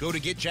balm. Go to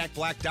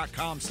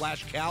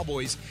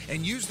getjackblack.com/Cowboys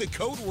and use the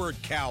code word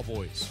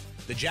Cowboys.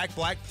 The Jack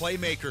Black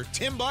Playmaker,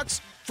 $10,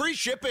 free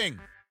shipping.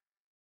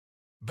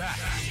 Back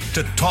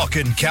to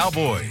Talkin'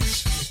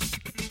 Cowboys.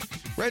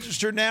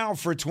 Register now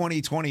for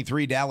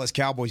 2023 Dallas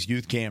Cowboys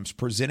youth camps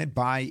presented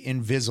by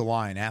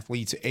Invisalign.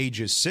 Athletes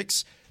ages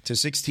 6 to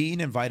 16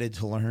 invited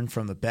to learn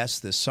from the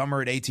best this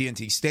summer at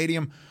AT&T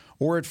Stadium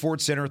or at Ford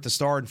Center at the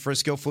Star in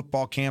Frisco.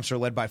 Football camps are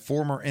led by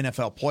former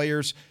NFL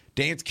players.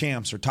 Dance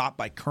camps are taught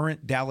by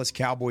current Dallas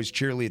Cowboys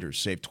cheerleaders.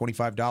 Save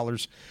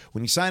 $25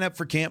 when you sign up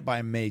for camp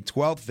by May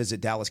 12th. Visit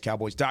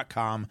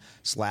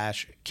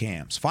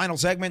DallasCowboys.com/camps. Final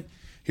segment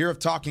here of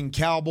Talking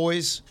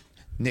Cowboys.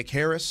 Nick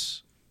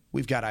Harris.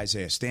 We've got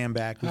Isaiah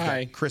Stanback. We've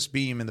got Chris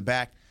Beam in the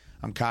back.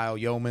 I'm Kyle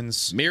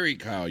Yeomans. Married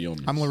Kyle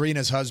Yeomans. I'm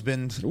Lorena's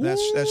husband.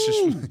 That's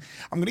just.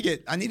 I need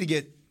to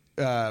get.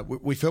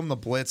 We filmed the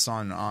Blitz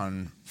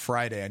on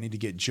Friday. I need to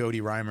get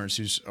Jody Reimers,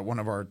 who's one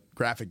of our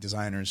graphic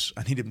designers.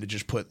 I need him to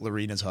just put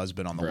Lorena's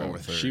husband on the lower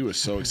third. She was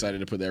so excited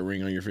to put that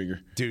ring on your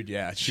finger. Dude,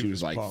 yeah. She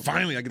was like,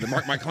 finally, I get to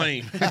mark my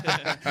claim.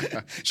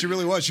 She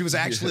really was. She was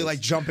actually like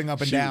jumping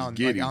up and down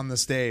like, on the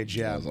stage.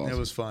 Yeah, awesome. It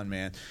was fun,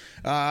 man.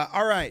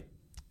 All right.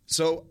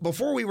 So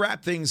before we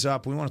wrap things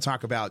up, we want to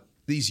talk about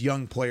these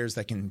young players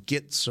that can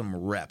get some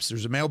reps.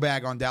 There's a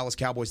mailbag on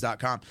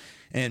DallasCowboys.com.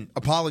 And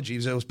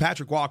apologies, it was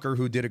Patrick Walker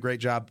who did a great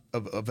job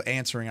of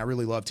answering. I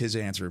really loved his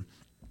answer.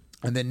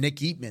 And then Nick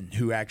Eatman,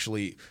 who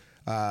actually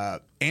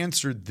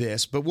answered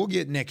this. But we'll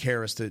get Nick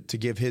Harris to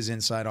give his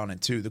insight on it,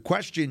 too. The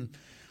question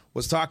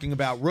was talking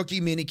about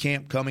rookie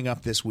minicamp coming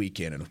up this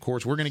weekend. And, of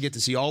course, we're going to get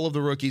to see all of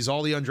the rookies,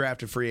 all the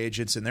undrafted free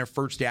agents, and their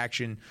first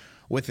action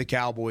with the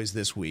Cowboys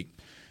this week.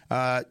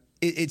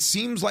 It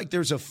seems like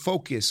there's a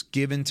focus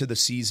given to the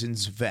seasoned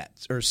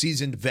vets.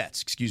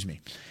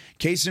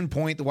 Case in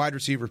point, the wide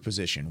receiver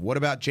position. What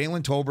about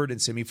Jalen Tolbert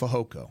and Simi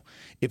Fehoko?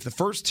 If the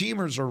first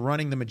teamers are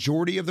running the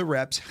majority of the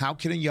reps, how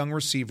can a young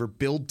receiver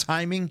build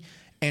timing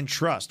and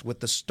trust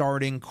with the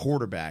starting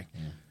quarterback?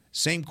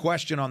 Same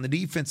question on the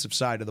defensive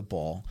side of the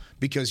ball,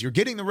 because you're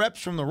getting the reps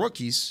from the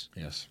rookies.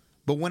 Yes.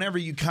 But whenever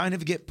you kind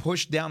of get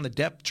pushed down the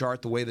depth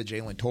chart the way that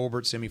Jalen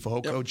Tolbert, Simi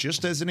Fehoko,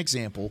 just as an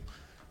example,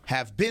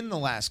 have been the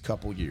last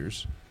couple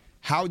years,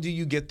 how do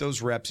you get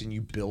those reps and you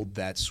build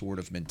that sort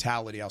of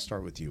mentality? I'll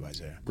start with you,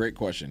 Isaiah. Great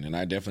question, and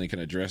I definitely can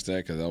address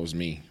that because that was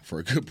me for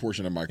a good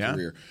portion of my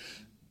career.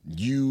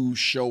 You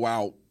show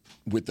out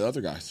with the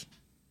other guys.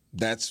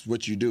 That's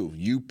what you do.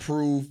 You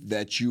prove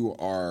that you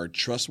are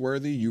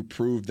trustworthy. You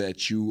prove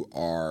that you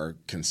are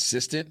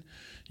consistent.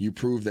 You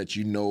prove that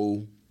you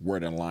know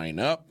where to line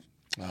up,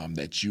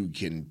 that you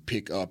can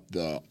pick up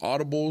the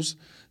audibles,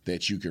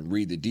 that you can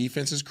read the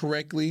defenses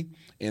correctly,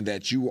 and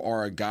that you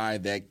are a guy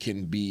that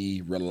can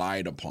be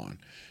relied upon.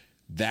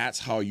 That's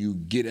how you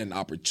get an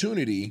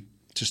opportunity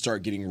to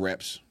start getting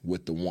reps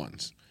with the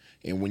ones.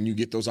 And when you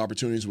get those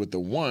opportunities with the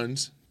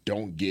ones,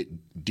 don't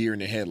get deer in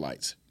the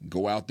headlights.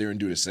 Go out there and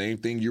do the same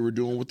thing you were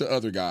doing with the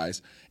other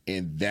guys,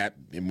 and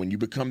when you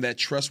become that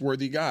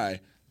trustworthy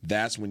guy,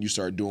 that's when you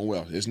start doing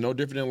well. It's no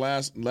different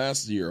than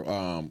last year.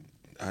 I'm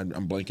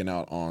blanking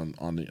out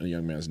on the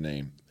young man's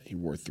name. He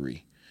wore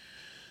 3.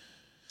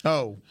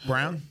 Oh,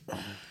 Brown?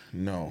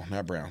 No,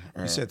 not Brown.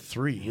 You said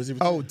 3.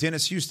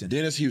 Dennis Houston.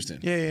 Dennis Houston.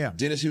 Yeah.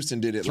 Dennis Houston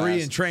did it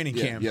 3 in training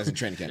camp. Yes, in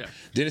training camp.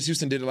 Dennis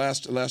Houston did it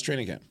last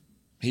training camp.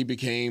 He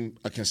became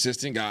a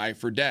consistent guy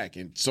for Dak,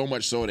 and so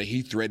much so that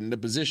he threatened the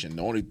position.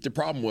 The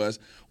problem was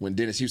when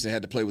Dennis Houston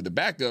had to play with the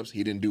backups,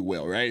 he didn't do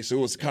well, right? So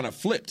it was kind of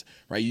flipped,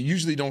 right? You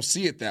usually don't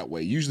see it that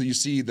way. Usually you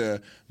see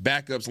the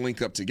backups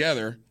link up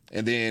together,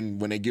 and then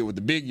when they get with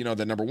the big,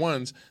 the number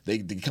ones, they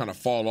kind of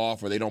fall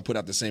off or they don't put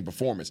out the same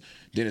performance.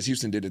 Dennis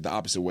Houston did it the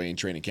opposite way in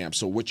training camp.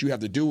 So what you have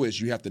to do is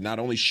you have to not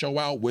only show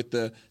out with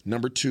the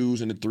number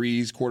 2s and the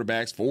 3s,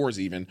 quarterbacks, 4s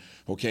even,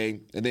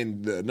 okay? And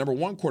then the number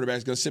 1 quarterback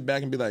is going to sit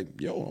back and be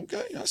like, yo,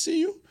 okay, I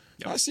see you.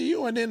 I see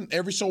you. And then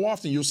every so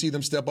often you'll see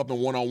them step up in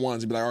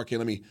one-on-ones and be like, okay,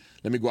 let me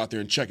go out there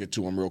and check it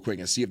to them real quick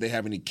and see if they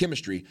have any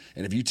chemistry.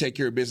 And if you take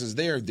care of business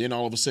there, then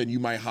all of a sudden you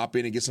might hop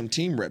in and get some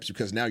team reps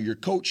because now your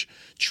coach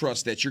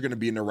trusts that you're going to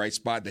be in the right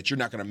spot, that you're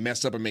not going to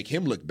mess up and make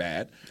him look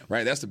bad,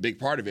 right? That's the big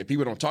part of it.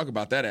 People don't talk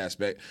about that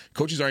aspect.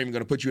 Coaches aren't even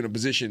going to put you in a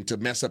position to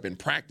mess up in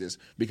practice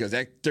because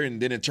that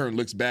then in turn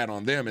looks bad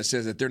on them and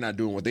says that they're not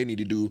doing what they need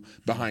to do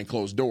behind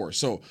closed doors.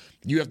 So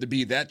you have to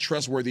be that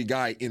trustworthy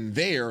guy in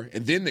there,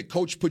 and then the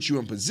coach puts you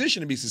in position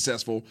to be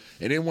successful,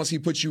 and then once he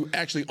puts you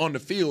actually on the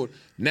field,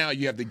 now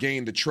you have to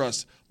gain the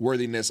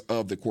trustworthiness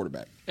of the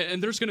quarterback.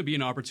 And there's going to be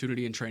an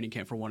opportunity in training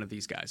camp for one of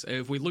these guys.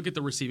 If we look at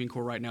the receiving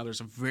core right now, there's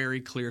a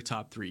very clear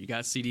top 3. You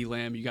got CeeDee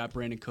Lamb, you got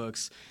Brandon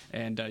Cooks,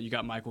 and you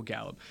got Michael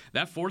Gallup.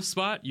 That 4th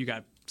spot, you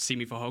got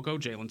Simi Fehoko,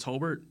 Jalen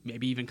Tolbert,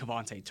 maybe even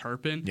Kavontae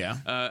Turpin.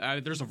 Yeah.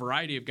 There's a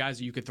variety of guys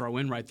that you could throw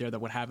in right there that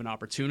would have an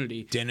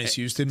opportunity. Dennis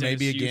Houston,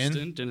 maybe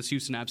again. Dennis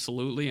Houston,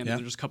 absolutely. And then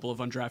there's a couple of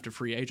undrafted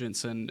free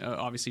agents, and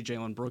obviously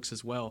Jalen Brooks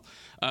as well.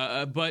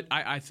 But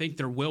I think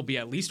there will be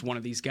at least one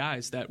of these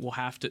guys that will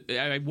have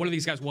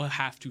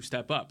to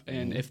step up.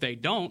 And if they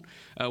don't,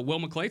 Will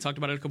McClay talked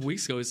about it a couple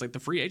weeks ago. It's like the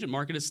free agent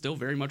market is still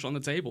very much on the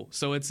table.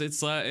 So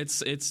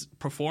it's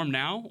perform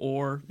now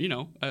or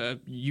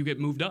you get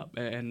moved up.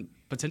 And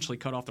potentially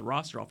cut off the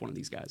roster off one of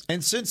these guys.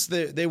 And since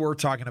they were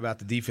talking about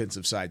the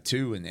defensive side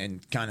too,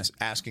 and kind of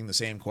asking the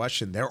same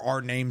question, there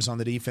are names on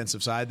the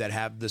defensive side that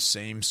have the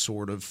same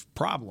sort of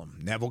problem.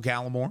 Neville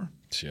Gallimore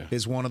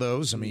is one of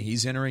those. I mean,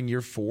 he's entering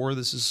year 4.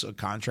 This is a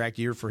contract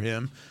year for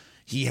him.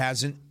 He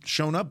hasn't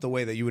shown up the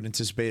way that you would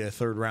anticipate a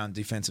third-round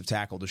defensive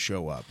tackle to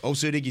show up.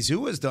 Osa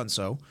Odighizuwa has done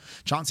so.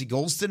 Chauncey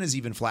Golston has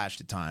even flashed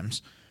at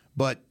times.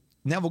 But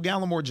Neville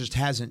Gallimore just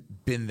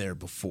hasn't been there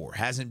before,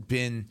 hasn't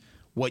been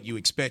what you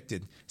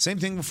expected. Same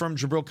thing from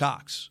Jabril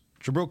Cox.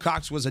 Jabril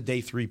Cox was a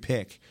day 3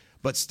 pick,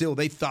 but still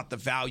they thought the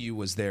value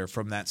was there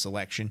from that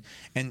selection.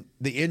 And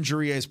the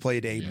injury has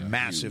played a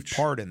massive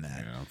part in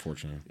that. Yeah,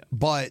 unfortunately.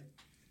 But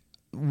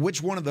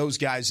which one of those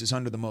guys is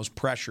under the most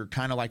pressure,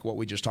 kind of like what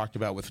we just talked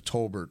about with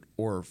Tolbert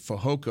or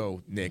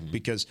Fehoko, Nick?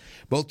 Because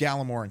both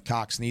Gallimore and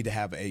Cox need to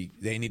have a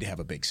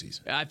big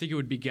season. I think it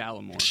would be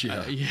Gallimore.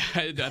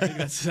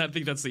 I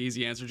think that's the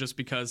easy answer, just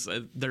because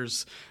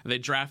they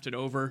drafted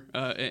over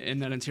in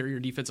that interior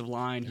defensive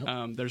line.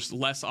 Yep. There's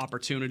less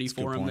opportunity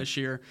for him this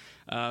year.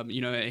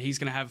 He's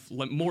going to have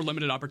more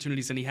limited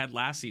opportunities than he had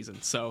last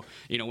season. So,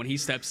 when he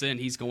steps in,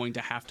 he's going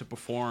to have to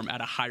perform at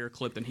a higher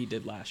clip than he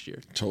did last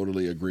year.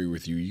 Totally agree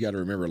with you. You got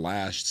to remember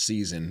last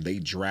season they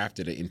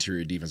drafted an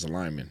interior defensive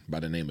lineman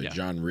by the name of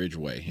John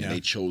Ridgway, and they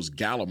chose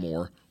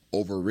Gallimore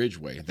over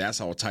Ridgway. That's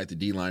how tight the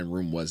D-line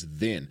room was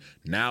then.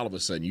 Now, all of a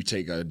sudden, you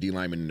take a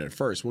D-lineman in at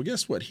first. Well,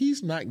 guess what?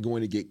 He's not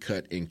going to get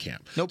cut in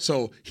camp. Nope.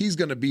 So he's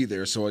going to be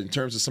there. So in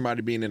terms of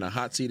somebody being in a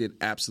hot seat, it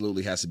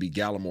absolutely has to be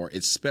Gallimore,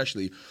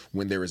 especially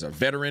when there is a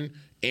veteran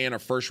and a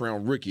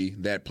first-round rookie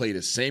that play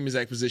the same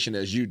exact position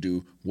as you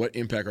do. What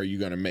impact are you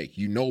going to make?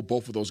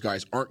 Both of those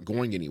guys aren't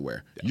going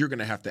anywhere. Yeah. You're going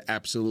to have to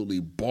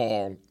absolutely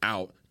ball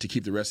out to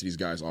keep the rest of these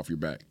guys off your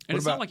back. And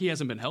it's not like he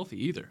hasn't been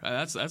healthy either.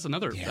 That's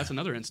another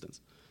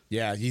instance.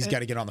 Yeah, he's got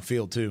to get on the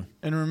field too.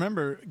 And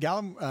remember,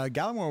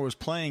 Gallimore was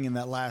playing in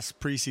that last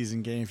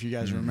preseason game, if you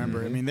guys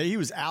remember. I mean, he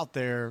was out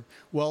there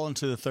well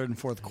into the third and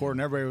fourth quarter,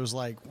 and everybody was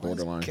like, why is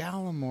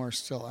Gallimore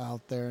still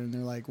out there? And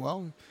they're like,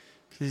 well,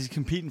 because he's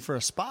competing for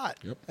a spot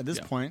at this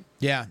point.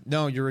 Yeah,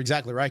 no, you're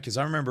exactly right, because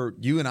I remember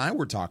you and I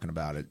were talking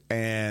about it,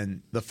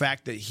 and the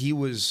fact that he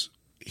was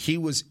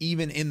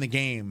even in the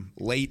game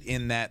late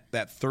in that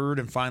third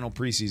and final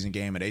preseason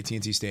game at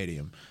AT&T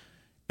Stadium.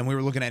 And we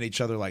were looking at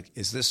each other like,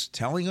 is this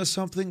telling us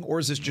something, or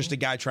is this just a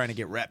guy trying to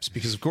get reps?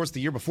 Because, of course,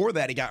 the year before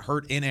that, he got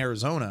hurt in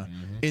Arizona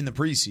in the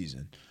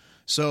preseason.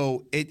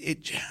 So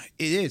it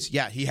is.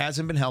 Yeah, he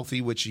hasn't been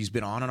healthy, which he's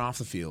been on and off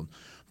the field.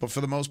 But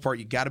for the most part,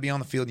 you got to be on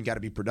the field and you got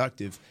to be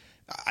productive.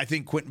 I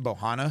think Quinton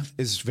Bohanna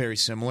is very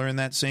similar in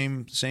that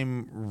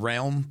same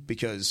realm,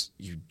 because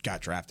you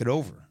got drafted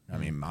over. I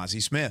mean,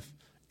 Mozzie Smith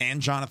and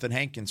Jonathan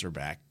Hankins are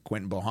back.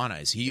 Quinton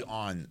Bohanna, is he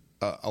on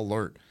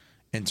alert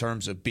in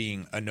terms of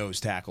being a nose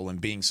tackle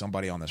and being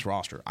somebody on this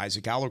roster?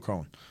 Isaac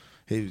Alarcon,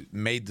 he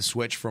made the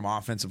switch from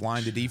offensive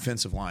line to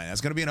defensive line. That's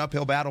going to be an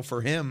uphill battle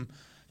for him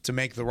to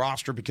make the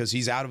roster, because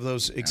he's out of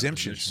those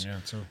exemptions.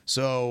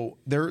 So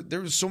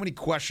there's so many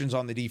questions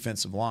on the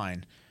defensive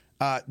line.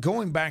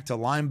 Going back to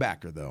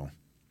linebacker, though,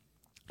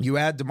 you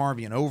add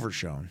DeMarvion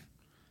Overshone,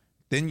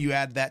 then you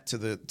add that to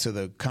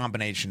the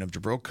combination of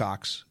Jabril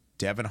Cox,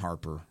 Devin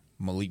Harper,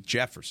 Malik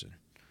Jefferson.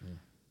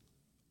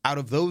 Out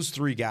of those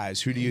 3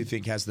 guys, who do you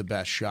think has the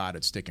best shot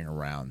at sticking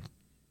around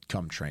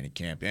come training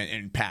camp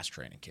and past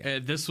training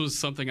camp? This was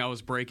something I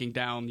was breaking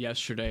down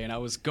yesterday, and I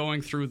was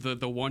going through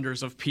the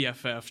wonders of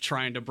PFF,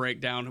 trying to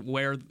break down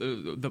where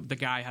the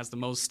guy has the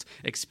most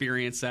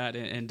experience at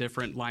in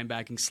different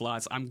linebacking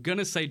slots. I'm going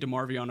to say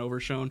DeMarvion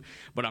Overshone,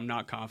 but I'm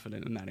not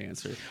confident in that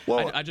answer.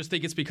 Well, I just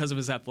think it's because of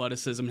his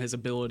athleticism, his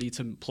ability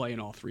to play in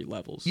all 3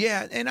 levels.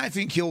 Yeah, and I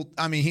think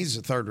he's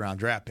a third-round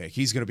draft pick.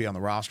 He's going to be on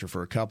the roster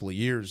for a couple of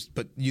years.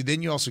 But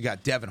then you also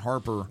got Devin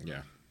Harper,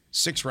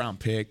 6th-round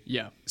pick,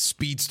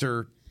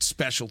 speedster,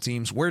 special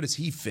teams. Where does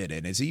he fit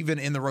in? Is he even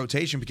in the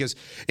rotation? Because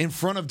in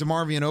front of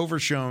DeMarvion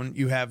Overshone,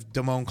 you have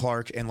Damone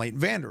Clark and Leighton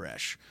Vander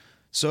Esch.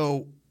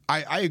 So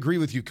I agree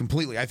with you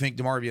completely. I think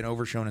DeMarvion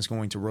Overshone is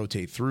going to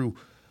rotate through.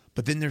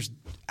 But then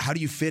how do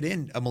you fit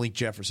in a Malik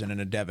Jefferson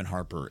and a Devin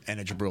Harper and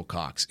a Jabril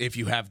Cox if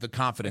you have the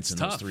confidence in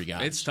those 3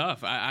 guys? It's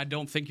tough. I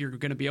don't think you're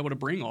going to be able to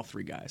bring all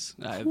 3 guys.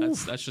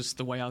 That's just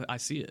the way I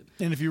see it.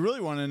 And if you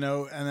really want to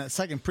know, in that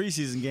second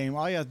preseason game,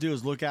 all you have to do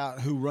is look out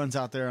who runs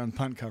out there on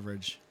punt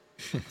coverage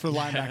for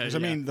linebackers. I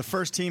mean, the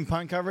first team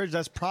punt coverage,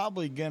 that's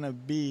probably going to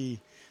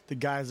be the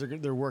guys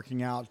they're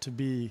working out to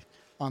be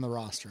on the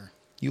roster.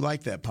 You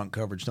like that punt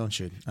coverage, don't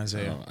you,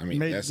 Isaiah?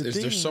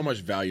 There's so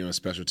much value in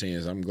special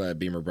teams. I'm glad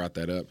Beamer brought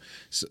that up.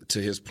 So,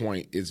 to his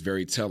point, it's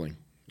very telling.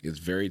 It's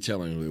very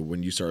telling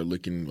when you start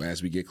looking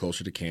as we get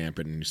closer to camp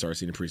and you start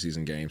seeing the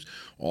preseason games.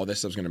 All that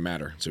stuff's going to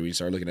matter. So we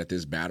start looking at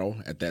this battle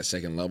at that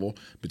second level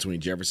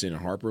between Jefferson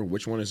and Harper.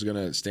 Which one is going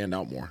to stand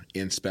out more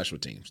in special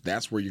teams?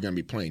 That's where you're going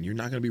to be playing. You're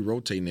not going to be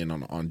rotating in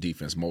on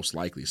defense, most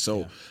likely.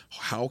 So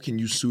how can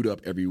you suit up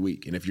every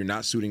week? And if you're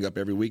not suiting up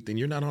every week, then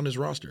you're not on this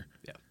roster.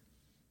 Yeah.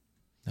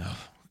 Oh,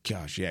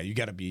 Gosh, yeah, you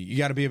got to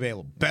be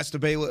available. Best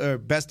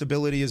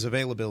ability is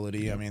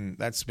availability. I mean,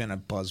 that's been a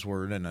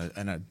buzzword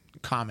and a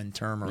common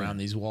term around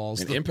these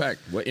walls. And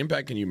impact. What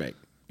impact can you make?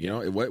 You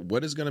know,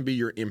 what is going to be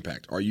your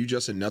impact? Are you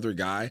just another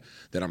guy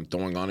that I'm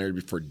throwing on there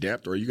for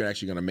depth, or are you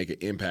actually going to make an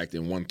impact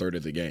in 1/3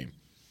 of the game?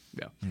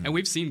 Yeah, and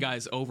we've seen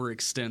guys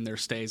overextend their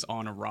stays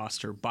on a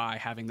roster by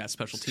having that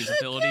special teams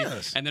ability,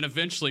 and then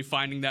eventually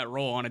finding that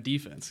role on a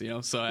defense. You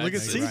know, so look at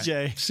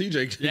CJ. Right.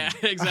 CJ, yeah,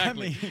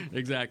 exactly,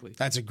 exactly.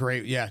 That's a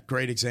great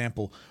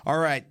example. All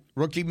right,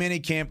 rookie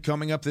minicamp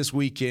coming up this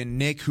weekend.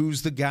 Nick,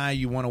 who's the guy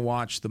you want to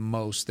watch the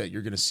most that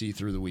you're going to see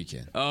through the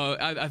weekend?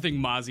 I think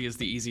Mozzie is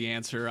the easy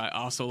answer. I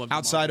also love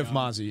outside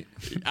DeMarvion.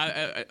 of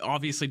Mozzie,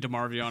 obviously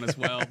DeMarvion as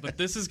well. But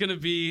this is going to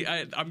be.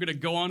 I'm going to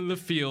go onto the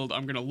field.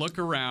 I'm going to look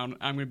around.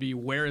 I'm going to be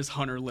where is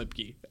Hunter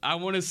Lipke? I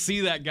want to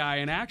see that guy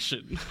in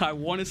action. I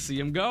want to see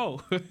him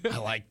go. I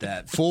like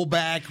that.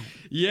 Fullback,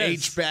 yes.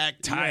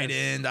 H-back, tight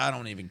end. I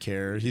don't even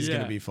care. He's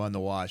going to be fun to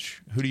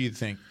watch. Who do you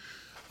think?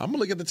 I'm going to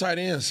look at the tight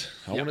ends.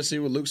 I want to see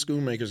what Luke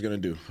Schoonmaker's going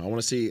to do. I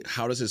want to see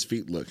how does his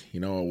feet look. You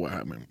know,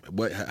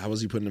 how is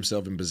he putting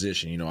himself in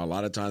position? You know, a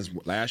lot of times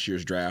last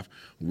year's draft,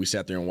 we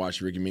sat there and watched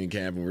rookie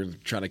minicamp, and we're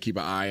trying to keep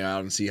an eye out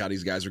and see how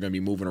these guys are going to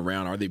be moving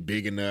around. Are they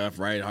big enough,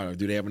 right?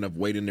 Do they have enough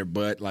weight in their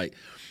butt? Like,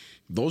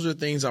 those are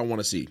things I want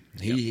to see.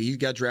 He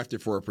got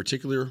drafted for a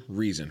particular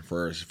reason,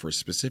 for a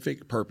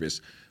specific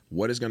purpose.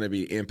 What is going to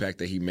be impact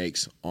that he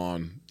makes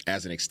on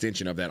as an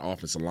extension of that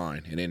offensive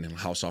line, and then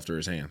how soft are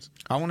his hands?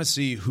 I want to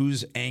see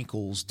whose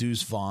ankles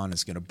Deuce Vaughn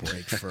is going to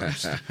break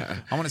first.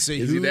 I want to see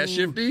is he that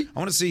shifty? I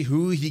want to see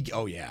who he.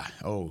 Oh yeah,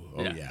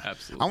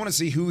 absolutely. I want to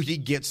see who he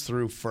gets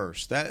through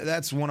first.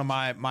 That's one of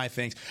my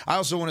things. I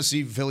also want to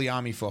see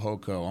Viliami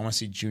Fehoko. I want to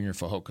see Junior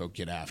Fehoko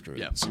get after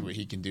it and see what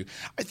he can do.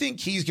 I think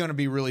he's going to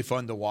be really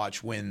fun to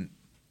watch when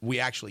we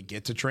actually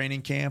get to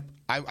training camp.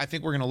 I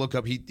think we're going to look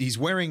up. He's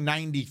wearing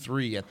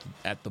 93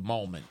 at the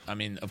moment. I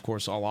mean, of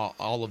course,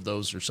 all of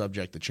those are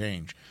subject to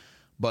change.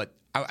 But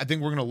I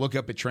think we're going to look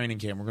up at training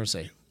camp. We're going to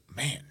say,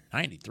 man,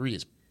 93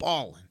 is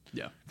balling.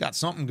 Yeah. Got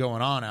something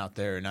going on out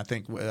there. And I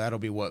think that'll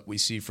be what we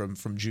see from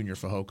Junior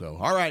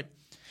Fehoko. All right.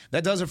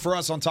 That does it for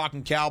us on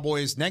Talkin'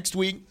 Cowboys. Next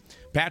week,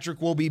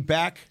 Patrick will be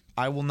back.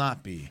 I will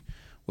not be.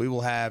 We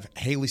will have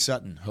Haley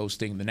Sutton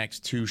hosting the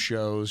next 2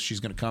 shows.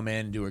 She's going to come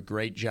in and do a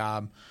great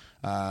job.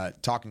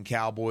 Talking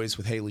Cowboys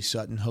with Haley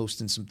Sutton,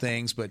 hosting some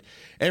things. But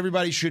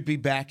everybody should be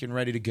back and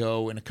ready to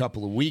go in a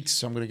couple of weeks.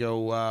 So I'm going to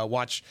go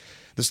watch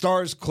the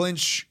Stars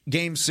clinch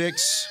Game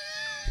 6.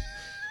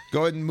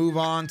 Go ahead and move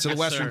on to the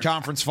Western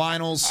Conference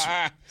Finals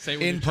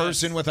in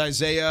person with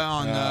Isaiah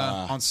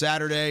on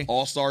Saturday.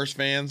 All-Stars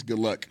fans, good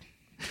luck.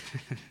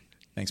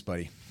 Thanks,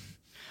 buddy.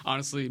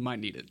 Honestly, might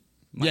need it.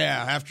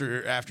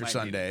 After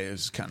Sunday, it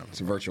was kind of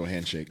it's a virtual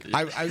handshake.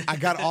 I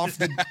got off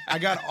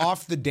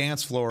the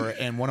dance floor,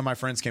 and one of my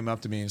friends came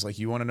up to me and was like,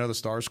 "You want to know the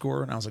Star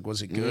score?" And I was like,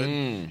 "Was it good?"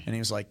 And he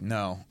was like,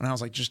 "No." And I was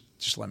like, "Just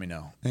let me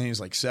know." And he was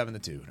like,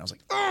 7-2. And I was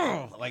like,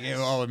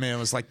 "Oh man!" It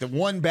was like the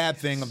one bad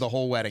thing of the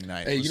whole wedding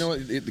night. Hey, you know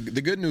what?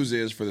 The good news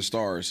is for the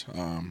Stars.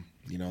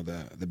 You know,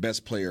 the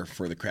best player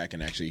for the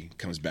Kraken actually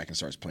comes back and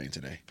starts playing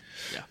today.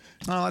 Yeah.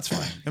 Oh, that's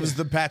fine. It was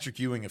the Patrick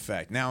Ewing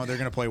effect. Now they're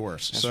going to play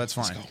worse, so that's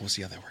fine. Let's go. We'll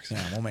see how that works.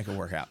 Yeah, we'll make it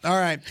work out. All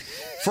right.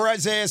 For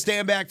Isaiah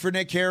Stanback, for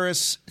Nick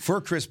Harris, for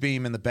Chris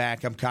Beam in the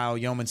back, I'm Kyle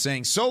Yeoman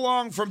saying so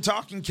long from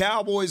Talking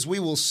Cowboys. We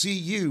will see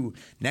you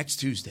next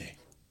Tuesday.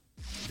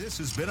 This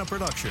has been a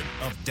production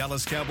of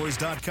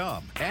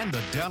DallasCowboys.com and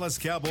the Dallas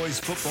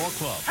Cowboys Football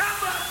Club.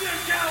 How about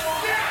this,